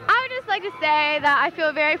 I would just like to say that I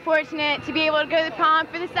feel very fortunate to be able to go to the prom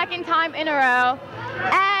for the second time in a row.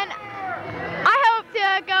 And I hope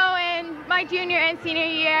to go in my junior and senior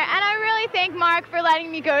year. And I really thank Mark for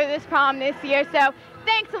letting me go to this prom this year. So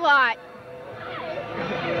thanks a lot.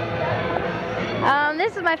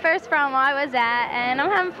 This is my first prom I was at, and I'm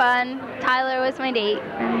having fun. Tyler was my date.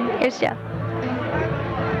 Here's Joe.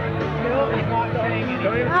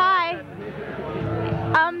 Hi.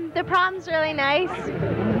 The prom's really nice.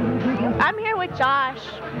 I'm here with Josh.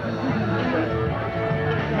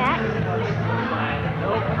 Matt?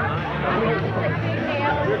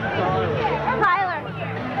 Tyler.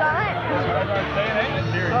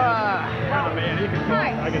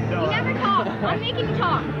 I can tell. You never talk. I'm making you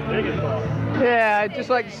talk. Yeah, I'd just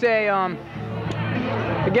like to say,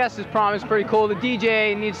 I guess this prom is pretty cool. The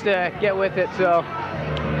DJ needs to get with it, so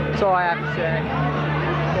that's all I have to say.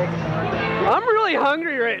 I'm really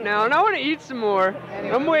hungry right now, and I want to eat some more.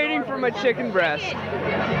 I'm waiting for my chicken breast.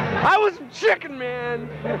 I was chicken, man.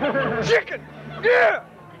 Chicken. Yeah.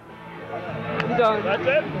 I'm done. That's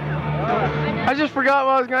it? I just forgot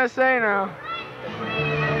what I was gonna say now.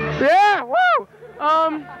 Yeah, woo!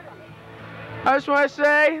 I just want to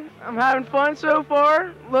say I'm having fun so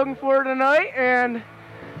far. Looking forward to tonight, and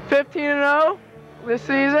 15-0 this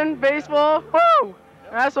season. Baseball, woo!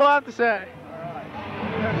 That's all I have to say.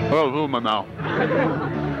 Oh, my mouth.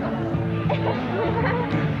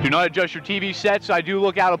 Do not adjust your TV sets. I do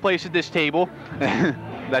look out of place at this table.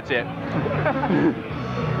 That's it.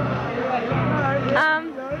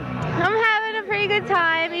 I'm having a pretty good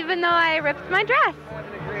time, even though I ripped my dress.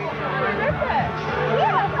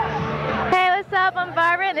 Hey, what's up? I'm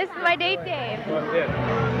Barbara, and this is my date, Dave.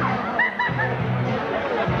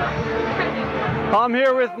 I'm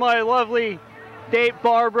here with my lovely date,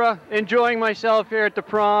 Barbara, enjoying myself here at the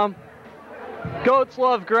prom. Goats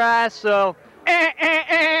love grass, so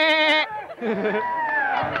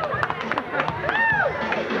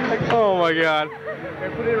Oh my God.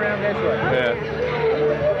 Put it around this way. Yeah.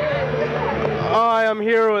 Hi, I'm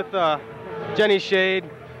here with Jenny Shade,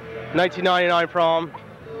 1999 prom.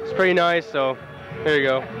 It's pretty nice, so here you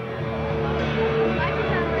go.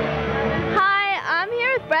 Hi, I'm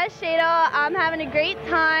here with Brett Shadle. I'm having a great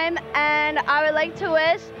time, and I would like to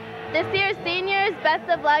wish this year's seniors best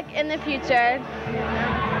of luck in the future.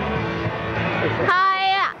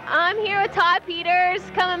 Hi, I'm here with Todd Peters,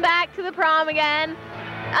 coming back to the prom again.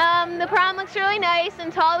 The prom looks really nice,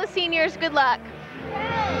 and to all the seniors, good luck.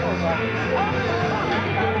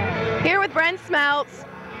 Here with Brent Smelts,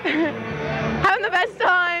 having the best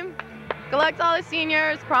time. Good luck to all the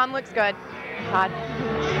seniors. Prom looks good. Todd.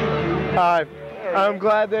 Hi, I'm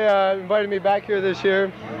glad they invited me back here this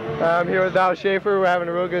year. I'm here with Val Schaefer. We're having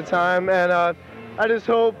a real good time, and I just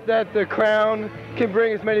hope that the crown can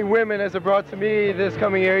bring as many women as it brought to me this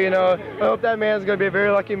coming year. You know, I hope that man's going to be a very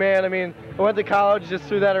lucky man. I mean, I went to college, just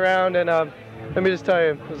threw that around, and let me just tell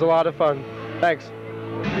you, it was a lot of fun. Thanks.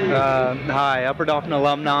 Hi, Upper Dauphin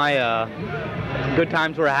alumni. Good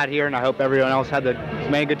times were had here, and I hope everyone else had as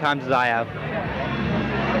many good times as I have.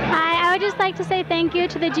 Hi, I would just like to say thank you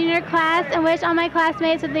to the junior class and wish all my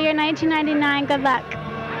classmates of the year 1999 good luck.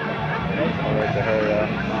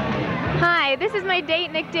 Hi, this is my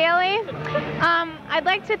date, Nick Daly. I'd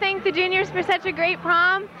like to thank the juniors for such a great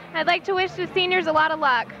prom. I'd like to wish the seniors a lot of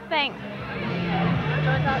luck. Thanks.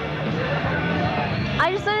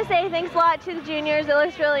 I just want to say thanks a lot to the juniors. It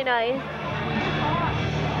looks really nice.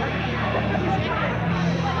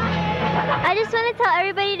 I just want to tell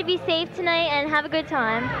everybody to be safe tonight and have a good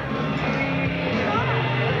time.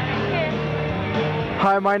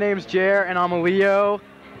 Hi, my name's Jer, and I'm a Leo,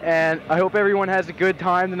 and I hope everyone has a good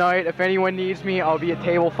time tonight. If anyone needs me, I'll be at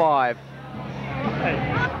table 5.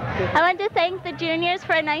 I want to thank the juniors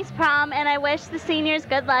for a nice prom, and I wish the seniors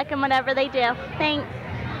good luck in whatever they do. Thanks.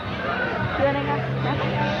 You wanna go? Go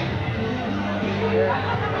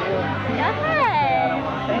ahead.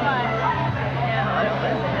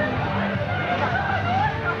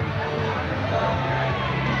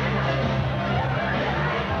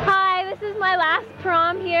 Hi, this is my last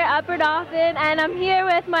prom here, Upper Dauphin, and I'm here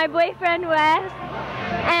with my boyfriend, Wes.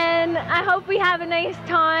 And I hope we have a nice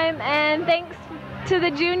time, and thanks to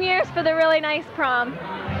the juniors for the really nice prom.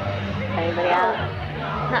 Anybody else?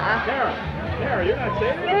 Sarah, you're not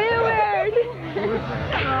saying it? Say a word.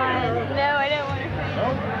 No, I don't want to say. No?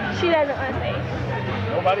 She doesn't want to say.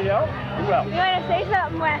 Nobody else? Who else? You want to say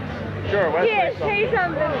something, Wes? Sure, Wes. Here, say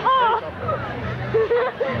something. Oh!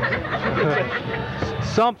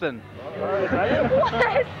 Something.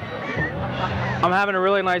 Wes! I'm having a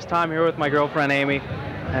really nice time here with my girlfriend Amy,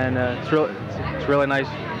 and it's really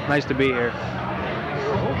nice to be here.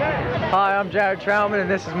 Hi, I'm Jared Troutman,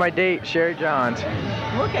 and this is my date, Sherry Johns.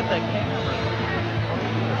 Look at the camera.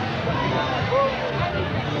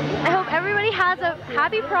 I hope everybody has a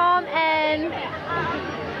happy prom and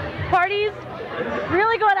parties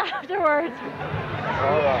really good afterwards.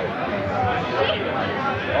 All right.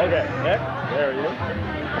 Okay, next. There you.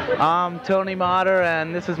 I'm Tony Motter,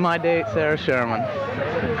 and this is my date, Sarah Sherman.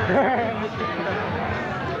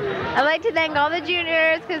 I'd like to thank all the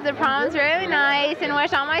juniors because the prom's really nice, and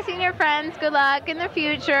wish all my senior friends good luck in the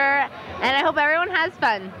future, and I hope everyone has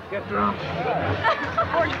fun. Get drunk.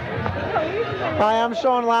 Hi, I'm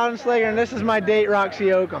Sean Loudenslager, and this is my date,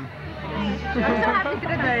 Roxy Oakham.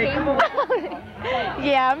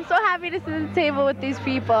 Yeah, I'm so happy to sit at the table with these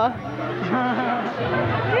people.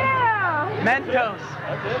 Yeah! Mentos.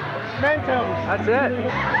 Mentos. That's it.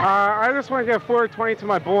 I just want to give 420 to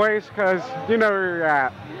my boys, because you know where you're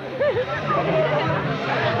at.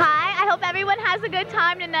 Hi, I hope everyone has a good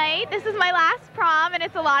time tonight. This is my last prom, and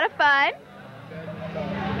it's a lot of fun.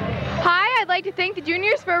 Hi, I'd like to thank the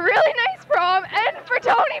juniors for a really nice prom, and for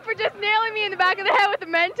Tony for just nailing me in the back of the head with a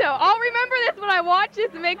Mento. I'll remember this when I watch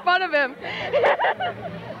this and make fun of him. I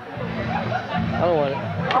don't want it.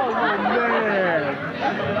 Oh, man.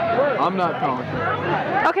 I'm not calling.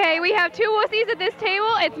 Okay, we have two wussies at this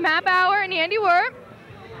table. It's Matt Bauer and Andy Wirt.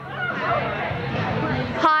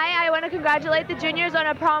 Hi, I want to congratulate the juniors on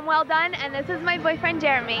a prom well done, and this is my boyfriend,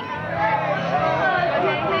 Jeremy.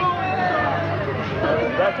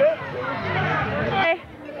 That's it? Hey,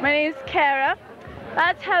 my name's Kara.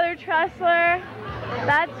 That's Heather Tressler.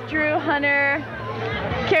 That's Drew Hunter.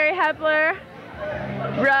 Carrie Hepler,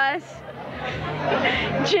 Russ,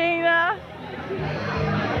 Gina,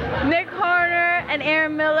 Nick Harner, and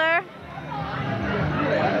Aaron Miller.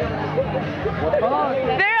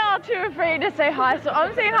 They're all too afraid to say hi, so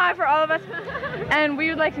I'm saying hi for all of us, and we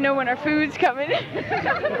would like to know when our food's coming. That's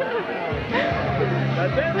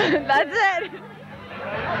it? That's it.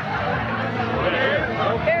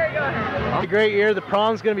 Here, go ahead. It's a great year. The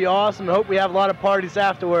prom's going to be awesome. I hope we have a lot of parties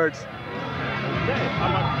afterwards.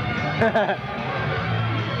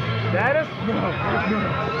 Status?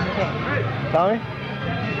 Tommy?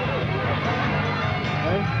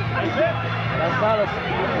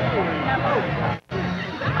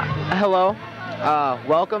 Hello.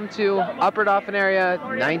 Welcome to Upper Dauphin Area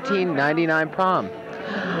 1999 Prom.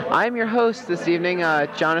 I'm your host this evening,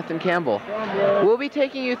 Jonathan Campbell. We'll be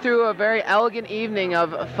taking you through a very elegant evening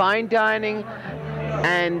of fine dining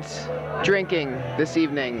and drinking this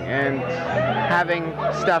evening and having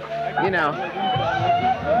stuff, you know.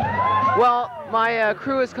 Well, my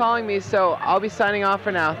crew is calling me, so I'll be signing off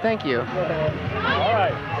for now. Thank you. All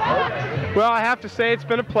right. Well, I have to say it's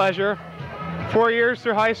been a pleasure. 4 years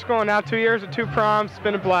through high school and now 2 years at 2 proms. It's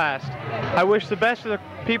been a blast. I wish the best for the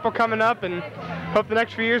people coming up and hope the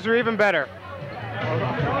next few years are even better.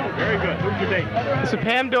 Very good. Who's your date? It's a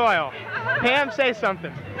Pam Doyle. Pam, say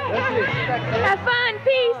something. Have fun.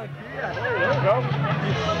 Peace. There you go.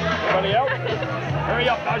 Anybody else? Hurry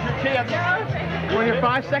up. Now's your chance. You're in your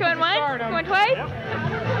 5 seconds. Going once? Going twice? Yep.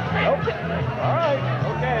 Nope. All right.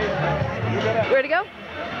 Okay. Where to go?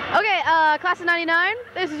 Okay, class of 99,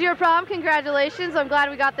 this is your prom. Congratulations. I'm glad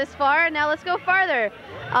we got this far. Now let's go farther.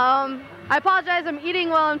 I apologize, I'm eating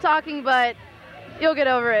while I'm talking, but you'll get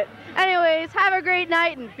over it. Anyways, have a great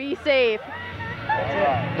night and be safe.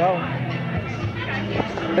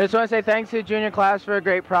 I just want to say thanks to the junior class for a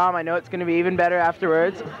great prom. I know it's going to be even better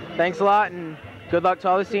afterwards. Thanks a lot, and good luck to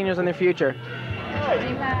all the seniors in the future.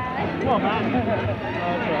 Come on, man.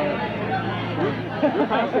 You're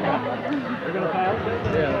passing it. You're going to pass?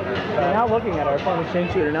 Yeah. They're not looking at our phone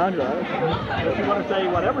exchange shooter now, Joe. If you want to say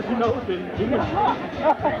whatever she knows, then you can. No.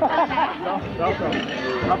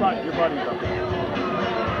 How about your buddies up there?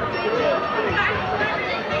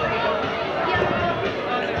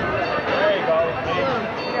 There you go.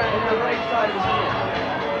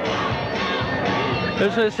 I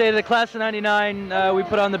just want to say to the class of 99, we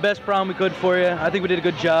put on the best prom we could for you. I think we did a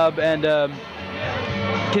good job, and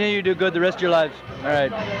continue to do good the rest of your lives. All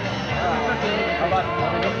right.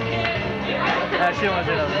 She wants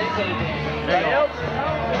it up.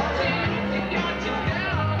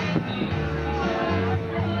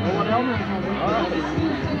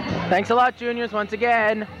 Thanks a lot, juniors, once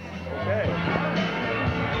again.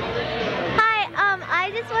 Hi,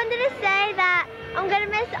 I just wanted to say that I'm going to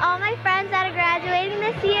miss all my friends that are graduating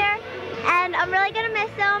this year, and I'm really going to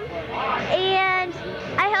miss them. And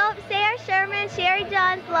I hope Sarah Sherman, Sherry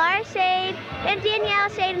Johns, Laura Shade, and Danielle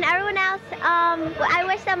Shade, and everyone else, I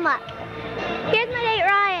wish them luck. Here's my date,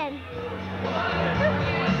 Ryan.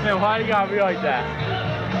 Man, why you gotta be like that?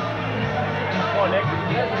 Come on, Nick.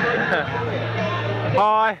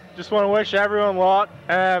 Hi, just want to wish everyone luck.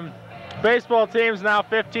 Baseball team's now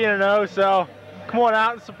 15-0, so come on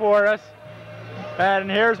out and support us. And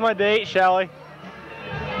here's my date, Shelly.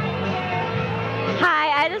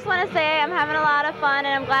 Hi, I just want to say I'm having a lot of fun,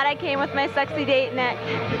 and I'm glad I came with my sexy date, Nick.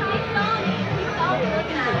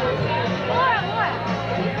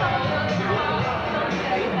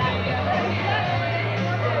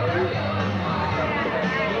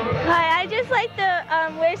 Hi, I just like to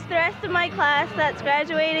wish the rest of my class that's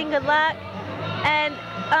graduating good luck, and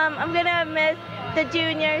I'm gonna miss the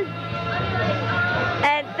juniors.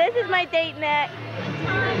 And this is my date, Nick.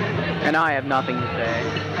 And I have nothing to say.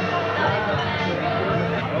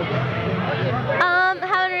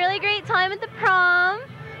 Having a really great time at the prom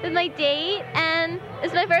with my date, and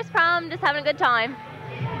it's my first prom, just having a good time.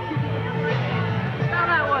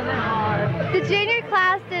 That wasn't hard. The junior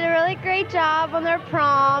class did a really great job on their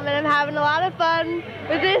prom, and I'm having a lot of fun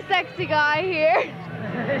with this sexy guy here.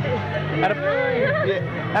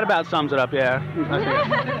 That about sums it up, yeah.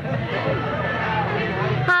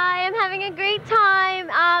 Hi, I'm having a great time.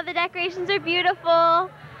 The decorations are beautiful,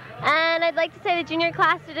 and I'd like to say the junior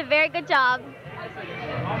class did a very good job.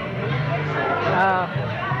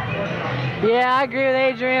 Yeah, I agree with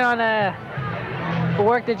Adrian on the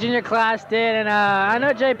work the junior class did, and I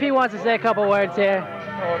know JP wants to say a couple words here.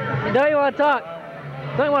 Don't you want to talk?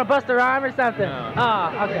 Don't you want to bust a rhyme or something? No.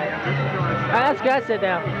 Oh, okay. That's good. Sit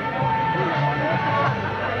down.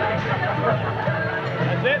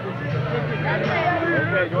 That's it?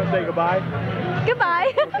 Okay, you want to say goodbye?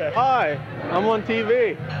 Goodbye. Okay. Hi, I'm on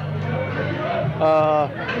TV.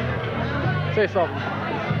 Say something.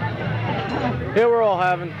 Here we're all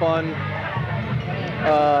having fun.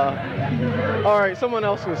 All right, someone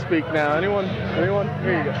else can speak now. Anyone? Anyone?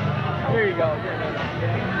 Here you go. Here you go.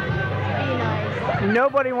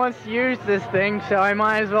 Nobody wants to use this thing, so I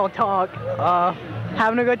might as well talk.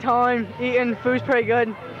 Having a good time, eating, food's pretty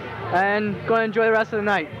good, and going to enjoy the rest of the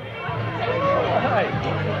night. Hey,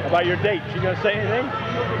 how about your date? She gonna say anything?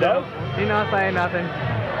 No? She's not saying nothing.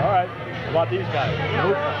 All right. How about these guys?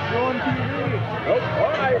 Nope. On TV. Nope.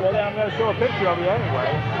 All right. Well, then I'm gonna show a picture of you anyway.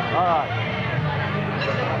 All right.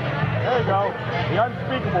 There you go. The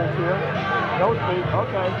unspeakables here. Don't speak.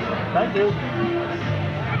 Okay. Thank you.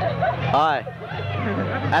 Hi.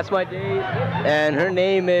 That's my date, and her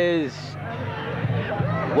name is...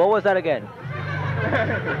 What was that again?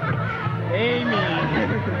 Amy.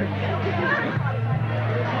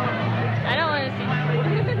 I don't want to see.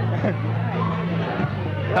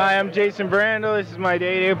 Hi, I'm Jason Brando. This is my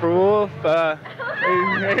date, April Wolf.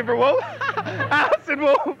 April Wolf? Allison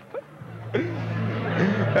Wolf.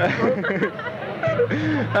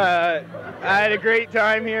 I had a great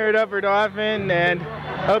time here at Upper Dauphin, and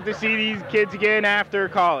hope to see these kids again after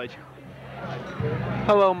college.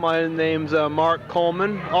 Hello, my name's Mark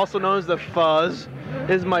Coleman, also known as the Fuzz.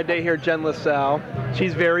 This is my date here, Jen LaSalle.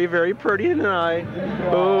 She's very, very pretty tonight.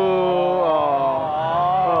 Oh,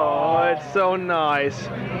 it's so nice.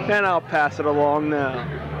 And I'll pass it along now.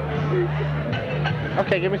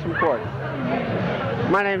 Okay, give me some chords.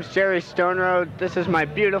 My name's Jerry Stone Road. This is my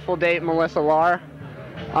beautiful date, Melissa Lahr.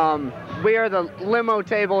 We are the limo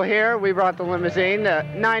table here. We brought the limousine, the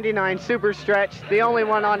 99 Super Stretch, the only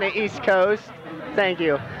one on the East Coast. Thank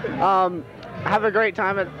you. Have a great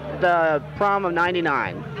time at the prom of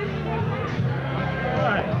 99.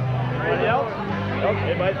 Anybody else?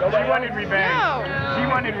 Anybody? She wanted revenge. No. She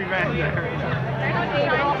wanted revenge.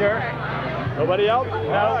 Sure. Nobody else?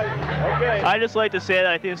 No. Okay. I'd just like to say that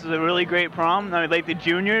I think this is a really great prom. I'd like the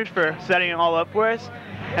juniors for setting it all up for us.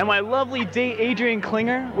 And my lovely date, Adrian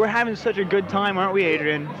Klinger. We're having such a good time, aren't we,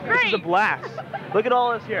 Adrian? This is a blast. Look at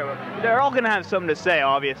all this here. They're all going to have something to say,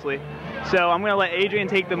 obviously. So I'm going to let Adrian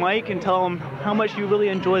take the mic and tell them how much you really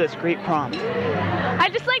enjoy this great prom.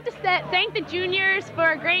 I'd just like to thank the juniors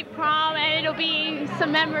for a great prom, and it'll be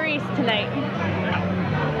some memories tonight.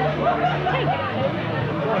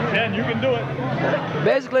 Jen, you can do it.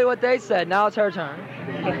 Basically what they said. Now it's her turn.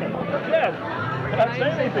 Jen, not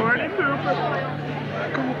saying anything. You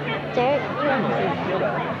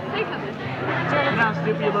know how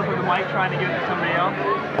stupid you look with the mic trying to give it to somebody else?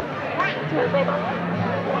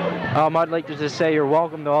 I'd like to just say you're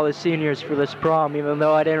welcome to all the seniors for this prom, even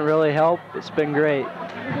though I didn't really help. It's been great.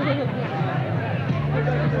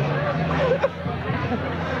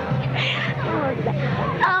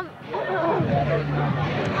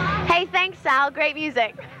 Hey, thanks, Sal. Great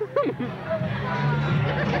music.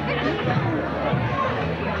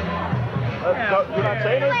 You're not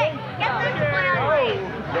saying anything? Get this one, please.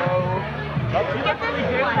 Get this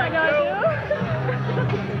one.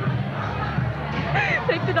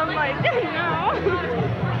 Takes it on mic.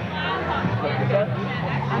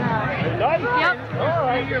 No. Yep.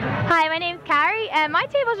 Hi, my name's Carrie, and my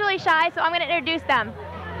table's really shy, so I'm going to introduce them.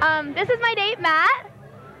 This is my date, Matt.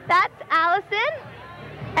 That's Allison,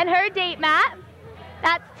 and her date, Matt.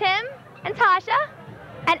 That's Tim and Tasha,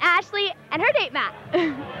 and Ashley, and her date, Matt.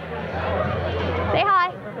 Say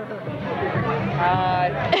hi. Hi.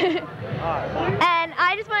 And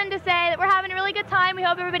I just wanted to say that we're having a really good time. We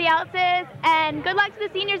hope everybody else is, and good luck to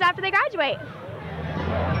the seniors after they graduate.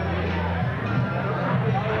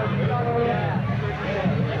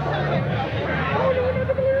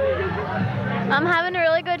 I'm having a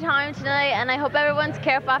really good time tonight, and I hope everyone's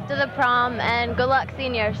careful after the prom, and good luck,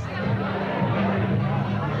 seniors.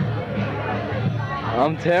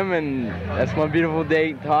 I'm Tim, and that's my beautiful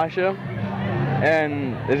date, Tasha.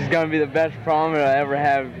 And this is going to be the best prom that I ever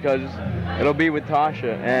have because it'll be with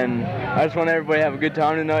Tasha. And I just want everybody to have a good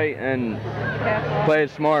time tonight and play it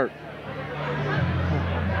smart.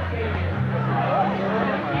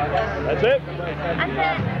 That's it?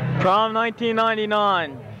 Prom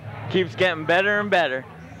 1999 keeps getting better and better.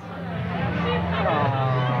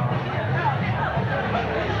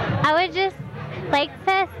 I would just like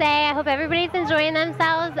to say I hope everybody's enjoying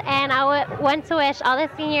themselves, and I want to wish all the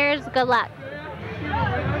seniors good luck.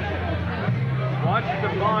 Watch the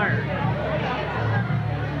fire.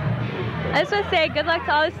 I just want to say good luck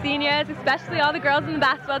to all the seniors, especially all the girls in the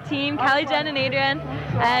basketball team, Callie, Jen, and Adrian,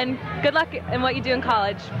 and good luck in what you do in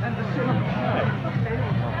college.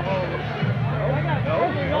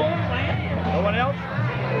 No one else?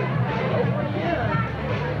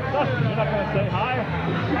 You're not going to say hi?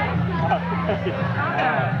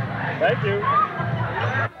 Thank you.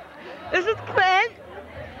 This is Clint.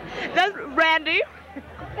 That's Randy.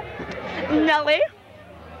 Nellie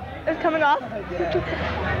is coming off.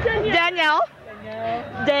 Danielle.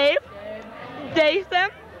 Dave. Jason.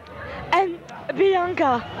 And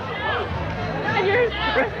Bianca. And yours,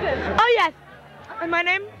 Kristen. Oh yes. And my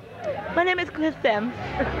name is Kristen.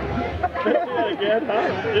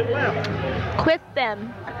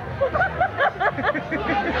 Kristen.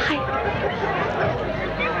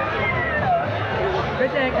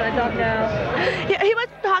 Kristen, can I talk now? He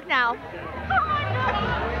wants to talk now.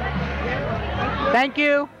 Thank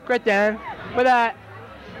you, Kristen, for that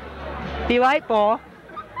delightful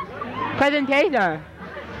presentation.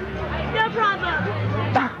 No problem.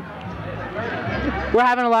 We're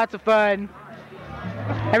having lots of fun.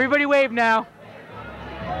 Everybody wave now.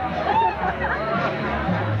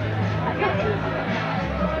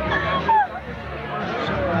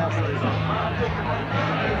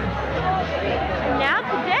 Now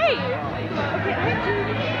today.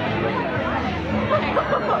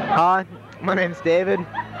 Hi, my name's David,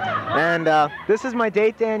 and this is my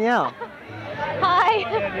date, Danielle. Hi.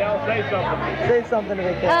 Danielle, say something. Say something to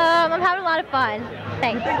the kids. I'm having a lot of fun.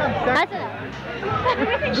 Thanks. That's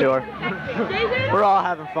it. Sure. We're all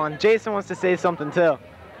having fun. Jason wants to say something too.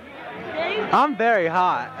 I'm very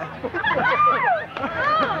hot. You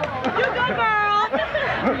good, girl.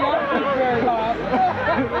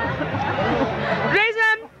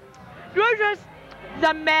 Jason, you're just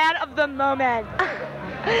the man of the moment.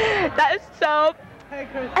 That is so. Hey,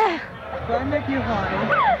 Chris. Do I make you horny?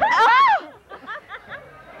 Oh!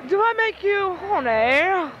 Do I make you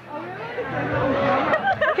horny?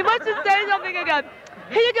 He wants to say something again.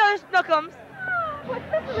 Here you go, Snookums. What's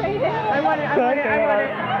this rated? I want it. It's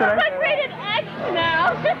like rated X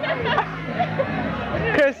now.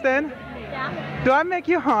 Kristen, do I make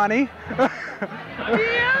you horny?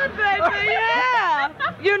 Yeah, baby, yeah.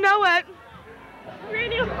 You know it.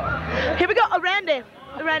 Here we go, Randy.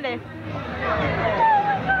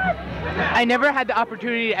 I never had the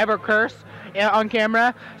opportunity to ever curse on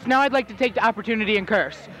camera, so now I'd like to take the opportunity and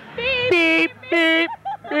curse. Beep, beep, beep,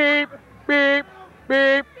 beep, beep, beep,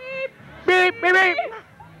 beep, beep, beep.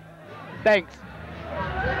 Thanks.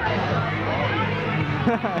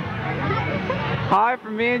 Hi,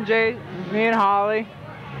 from me and Holly.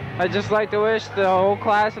 I'd just like to wish the whole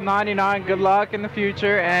class of 99 good luck in the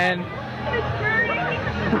future, and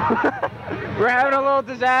we're having a little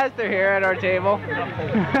disaster here at our table.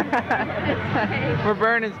 We're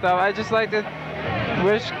burning stuff. I'd just like to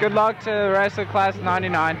wish good luck to the rest of class of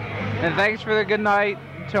 99, and thanks for the good night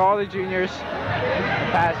to all the juniors.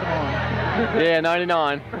 Pass it on. Yeah,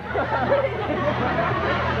 99.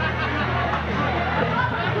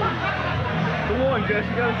 Come on, Jess,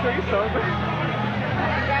 you gotta say something.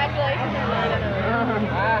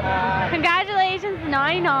 Congratulations,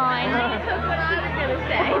 99. That's what I was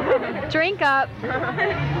gonna say. Drink up.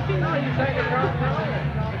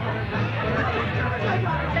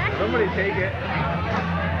 Somebody take it.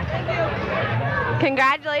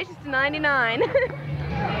 Congratulations to 99.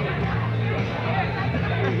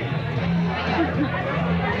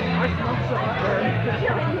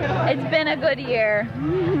 It's been a good year.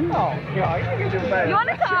 Oh, God, You want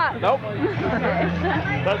to talk? Nope.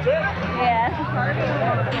 That's it? Yeah.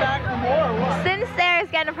 Back for more. What? Since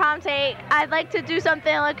Sarah's getting a prom take, I'd like to do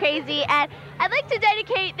something a little crazy, and I'd like to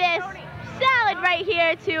dedicate this salad right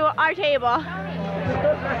here to our table.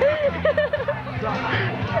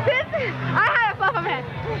 I had a fluff of it.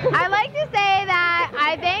 I'd like to say that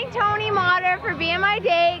I thank Tony Motter for being my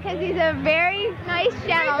date because he's a very nice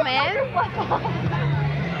gentleman.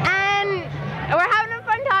 And we're having a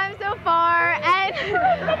fun time so far. And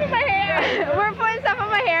we're putting stuff on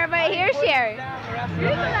my hair, but here's Sherry.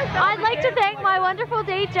 I'd like to thank my wonderful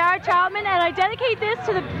date, Jared Troutman, and I dedicate this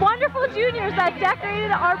to the wonderful juniors that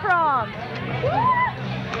decorated our prom.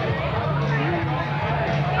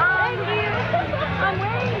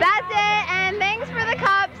 That's it, and thanks for the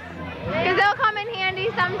cups, because they'll come in handy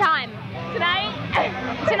sometime. Tonight?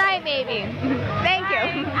 Tonight, maybe. Thank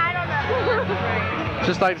you. I don't know.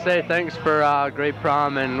 Just like to say thanks for a great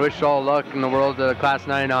prom and wish you all luck in the world of class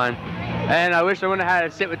 99. And I wish I wouldn't have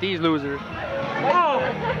had to sit with these losers.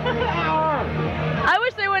 I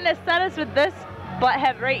wish they wouldn't have set us with this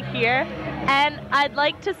butthead right here. And I'd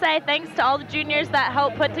like to say thanks to all the juniors that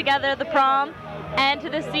helped put together the prom. And to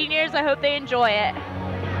the seniors, I hope they enjoy it.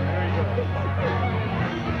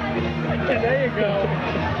 There you go.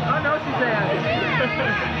 Oh, no, she said.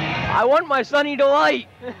 I want my sunny delight.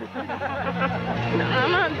 What's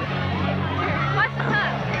the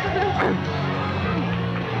cup?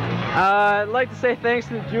 I'd like to say thanks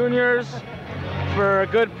to the juniors for a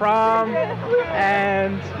good prom,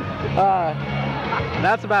 and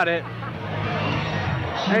that's about it.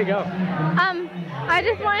 There you go. I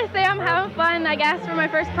just want to say I'm having fun, I guess, for my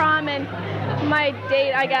first prom and my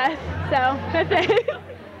date, I guess. So that's it.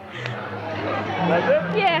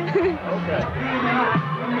 That's it? Yeah.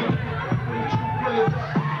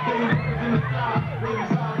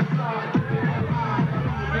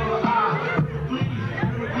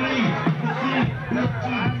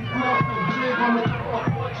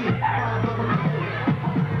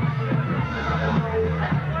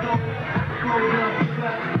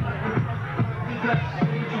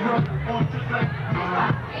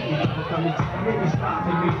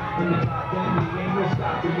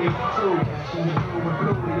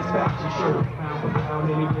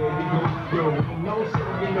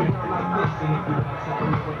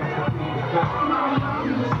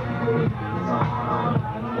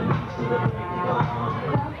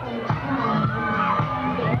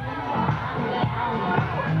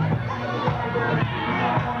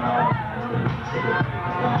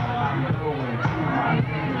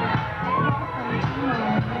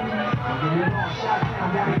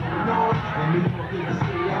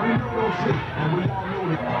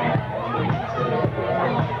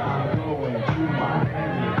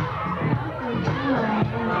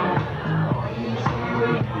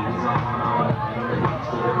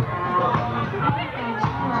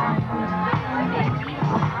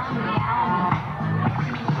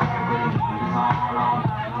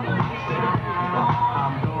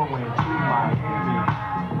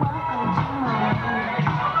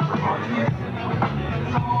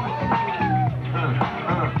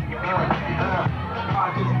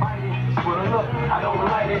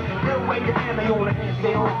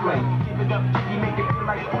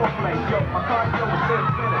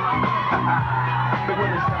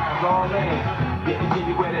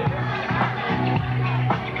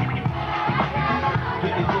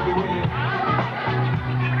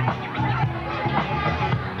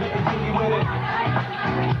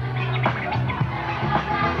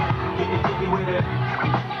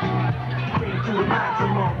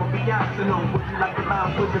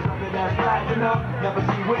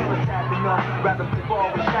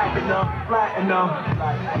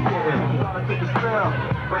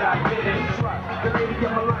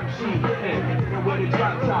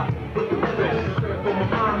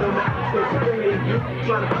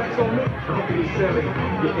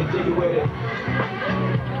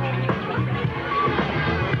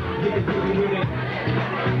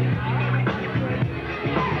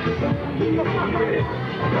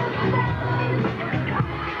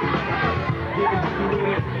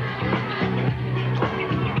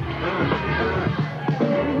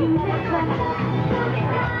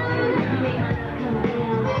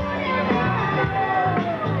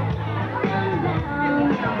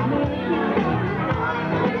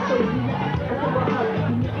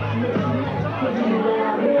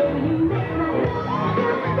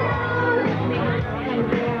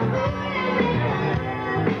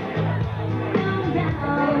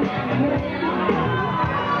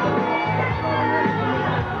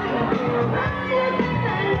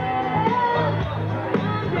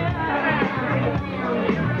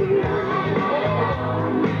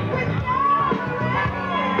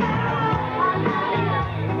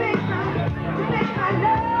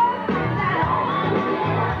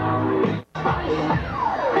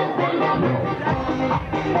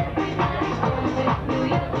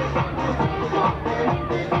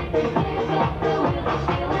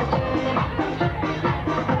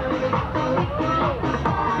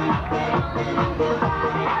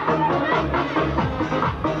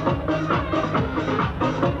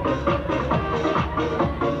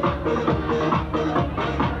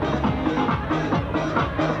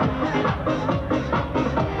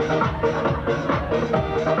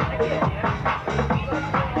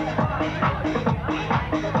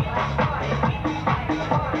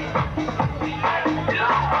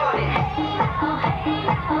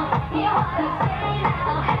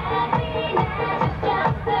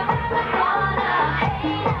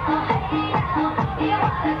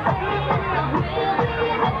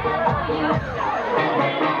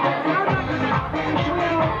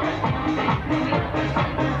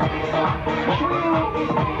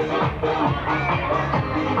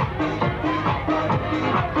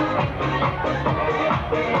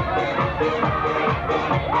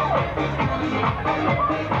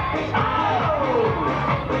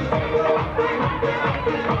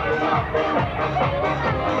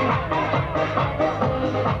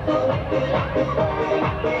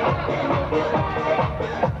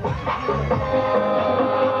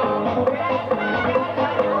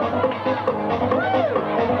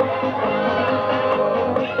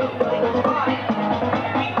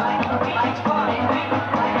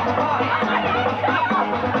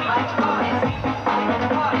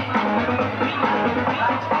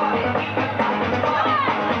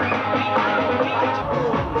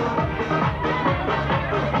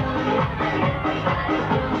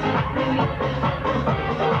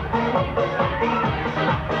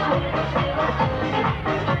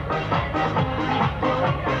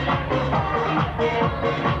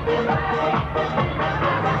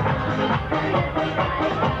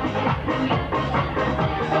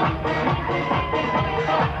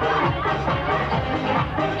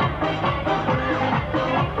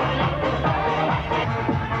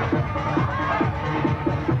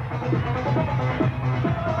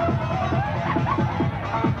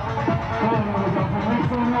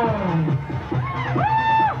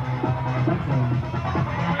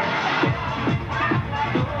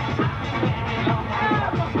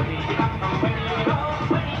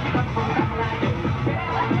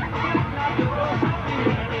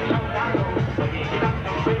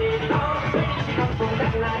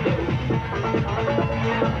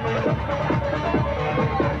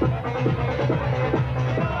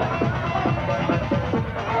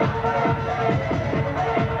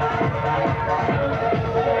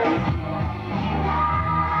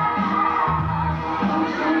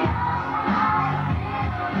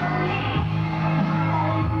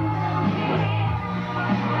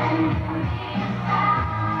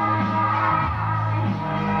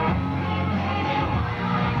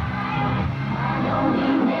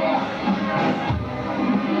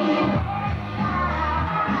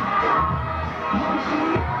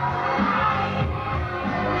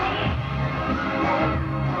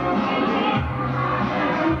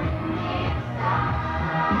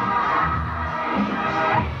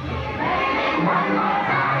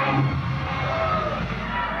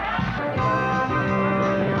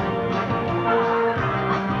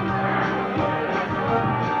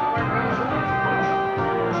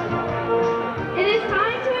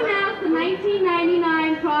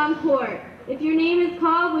 on court. If your name is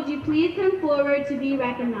called, would you please come forward to be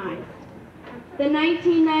recognized? The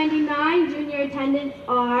 1999 junior attendants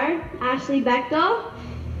are Ashley Bechtel.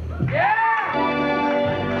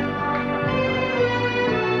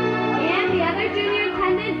 And the other junior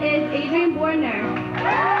attendant is Adrian Borner.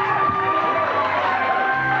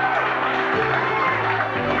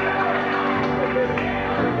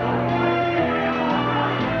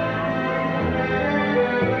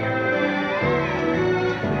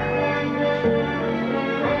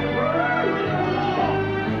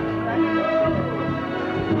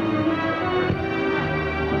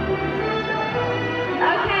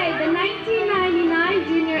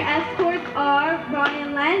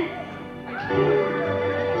 Brian Lentz.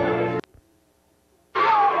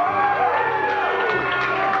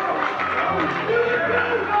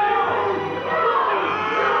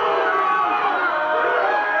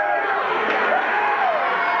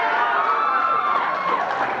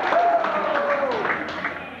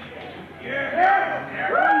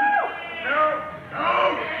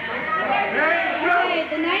 Okay,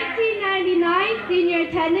 the 1999 senior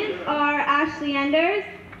attendants are Ashley Enders.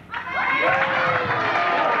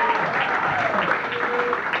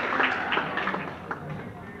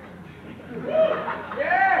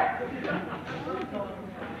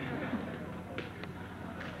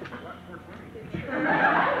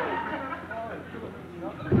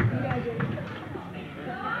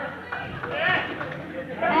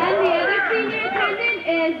 And the other senior attendant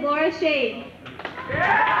is Laura Shade.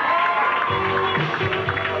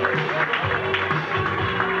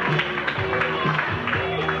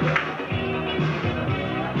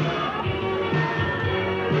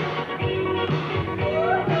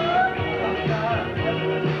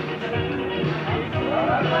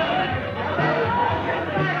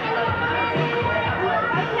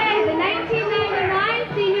 Okay, the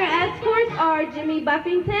 1999 senior escorts are Jimmy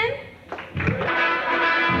Buffington.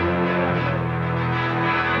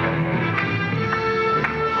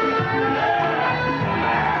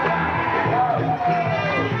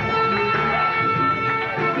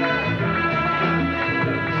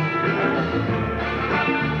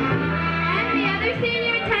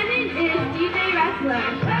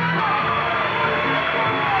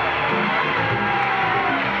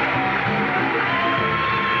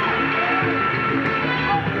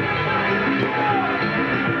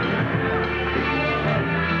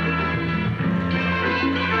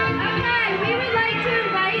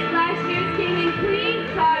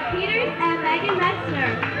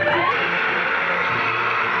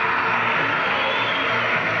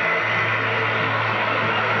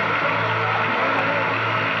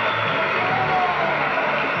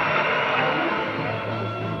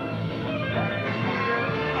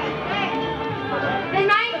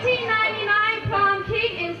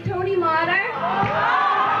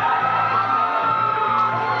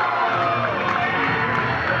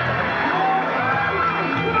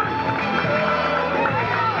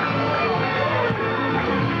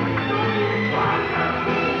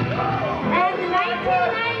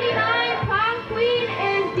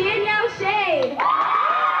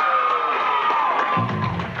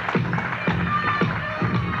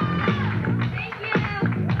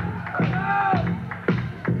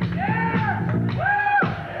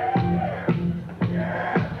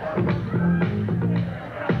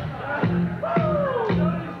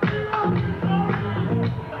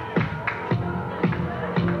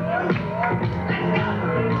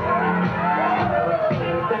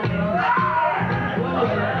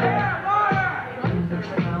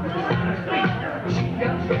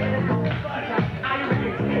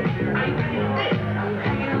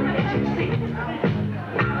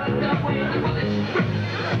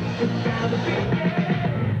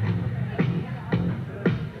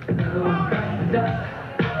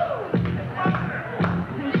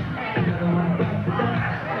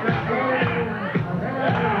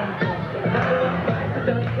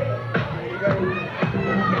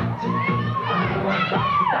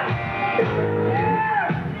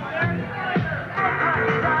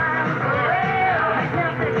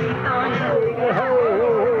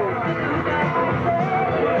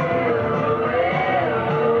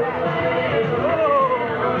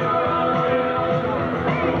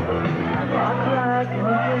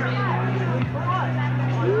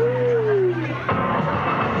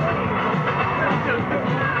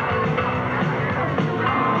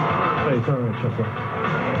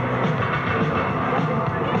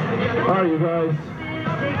 Alright, you guys.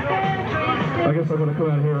 I guess I'm going to come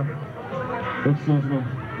out here. Excuse me.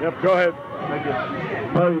 Yep, go ahead. Thank you.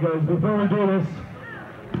 Alright, you guys, before we do this,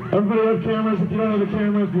 everybody have cameras. If you don't have the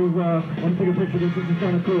cameras, you want to take a picture of this. This is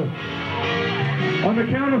kind of cool. On the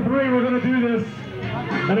count of 3, we're going to do this,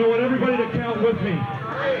 and I want everybody to count with me.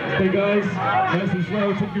 Okay, guys, nice and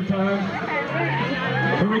slow, take your time.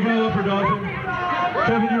 Here we go, Upper Dauphin.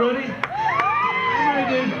 Kevin, you ready? I'm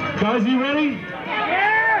ready, dude. Guys, you ready?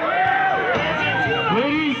 Yeah!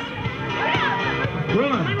 Ladies, 1,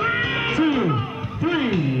 2,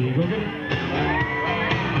 3. Go get it.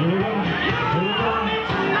 Here we go. Here we go.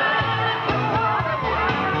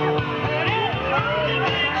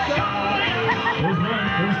 There's 1,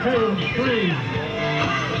 there's 2, 3.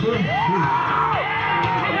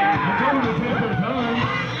 I'm telling you to take their time.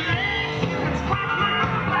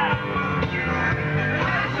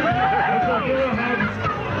 Let's go, give her a hug.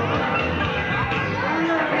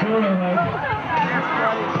 Give her a hug.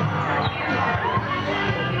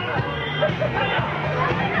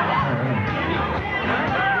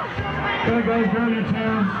 Okay, guys, grab your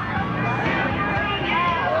chairs.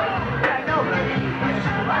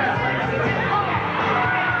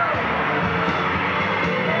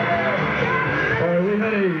 Alright, we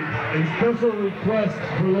had a special request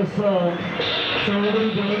for this song, so we're going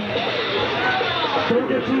to do it. Don't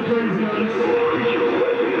get too crazy on us.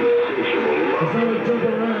 Let's have it jump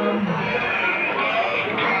around.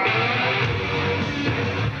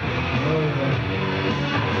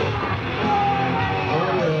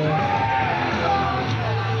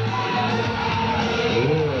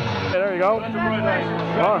 There you go.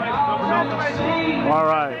 All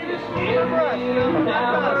right.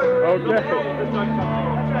 Okay.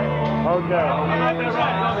 Okay.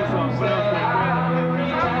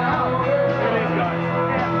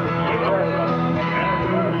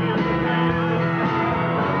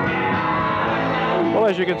 Well,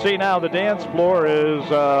 as you can see now, the dance floor is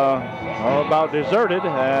about deserted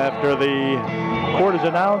after the court has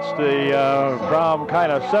announced the prom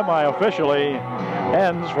kind of semi-officially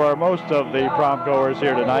ends for most of the prom goers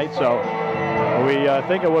here tonight. So we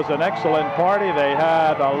think it was an excellent party. They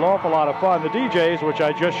had an awful lot of fun. The DJs, which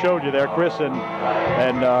I just showed you there, Chris and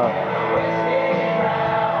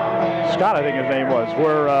Scott, I think his name was,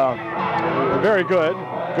 were very good.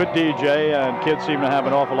 Good DJ, and kids seem to have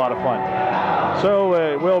an awful lot of fun. So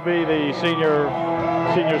it will be the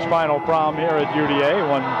seniors' final prom here at UDA,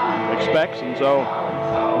 one expects, and so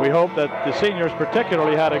we hope that the seniors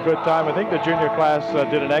particularly had a good time. I think the junior class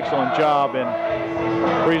did an excellent job in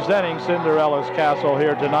presenting Cinderella's Castle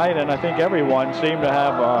here tonight, and I think everyone seemed to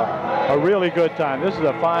have a really good time. This is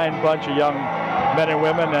a fine bunch of young men and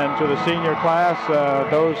women, and to the senior class,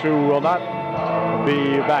 those who will not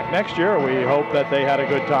be back next year, we hope that they had a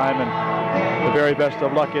good time and the very best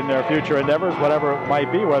of luck in their future endeavors, whatever it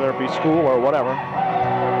might be, whether it be school or whatever.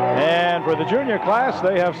 And for the junior class,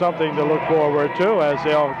 they have something to look forward to as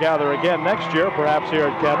they'll gather again next year, perhaps here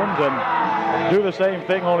at Kevin's, and do the same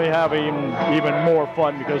thing, only having even more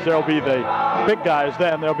fun, because there'll be the big guys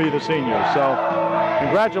then, there'll be the seniors. So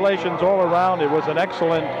congratulations all around. It was an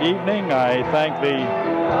excellent evening. I thank the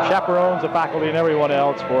chaperones, the faculty, and everyone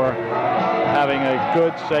else for having a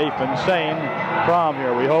good, safe, and sane prom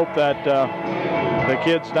here. We hope that the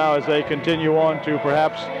kids now, as they continue on to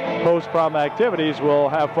perhaps post-prom activities, will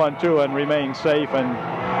have fun too and remain safe and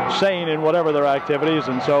sane in whatever their activities.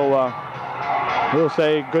 And so we'll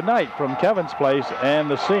say good night from Kevin's place and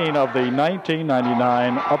the scene of the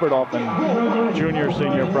 1999 Upper Dauphin Junior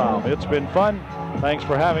Senior Prom. It's been fun. Thanks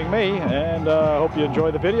for having me, and hope you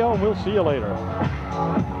enjoy the video, and we'll see you later.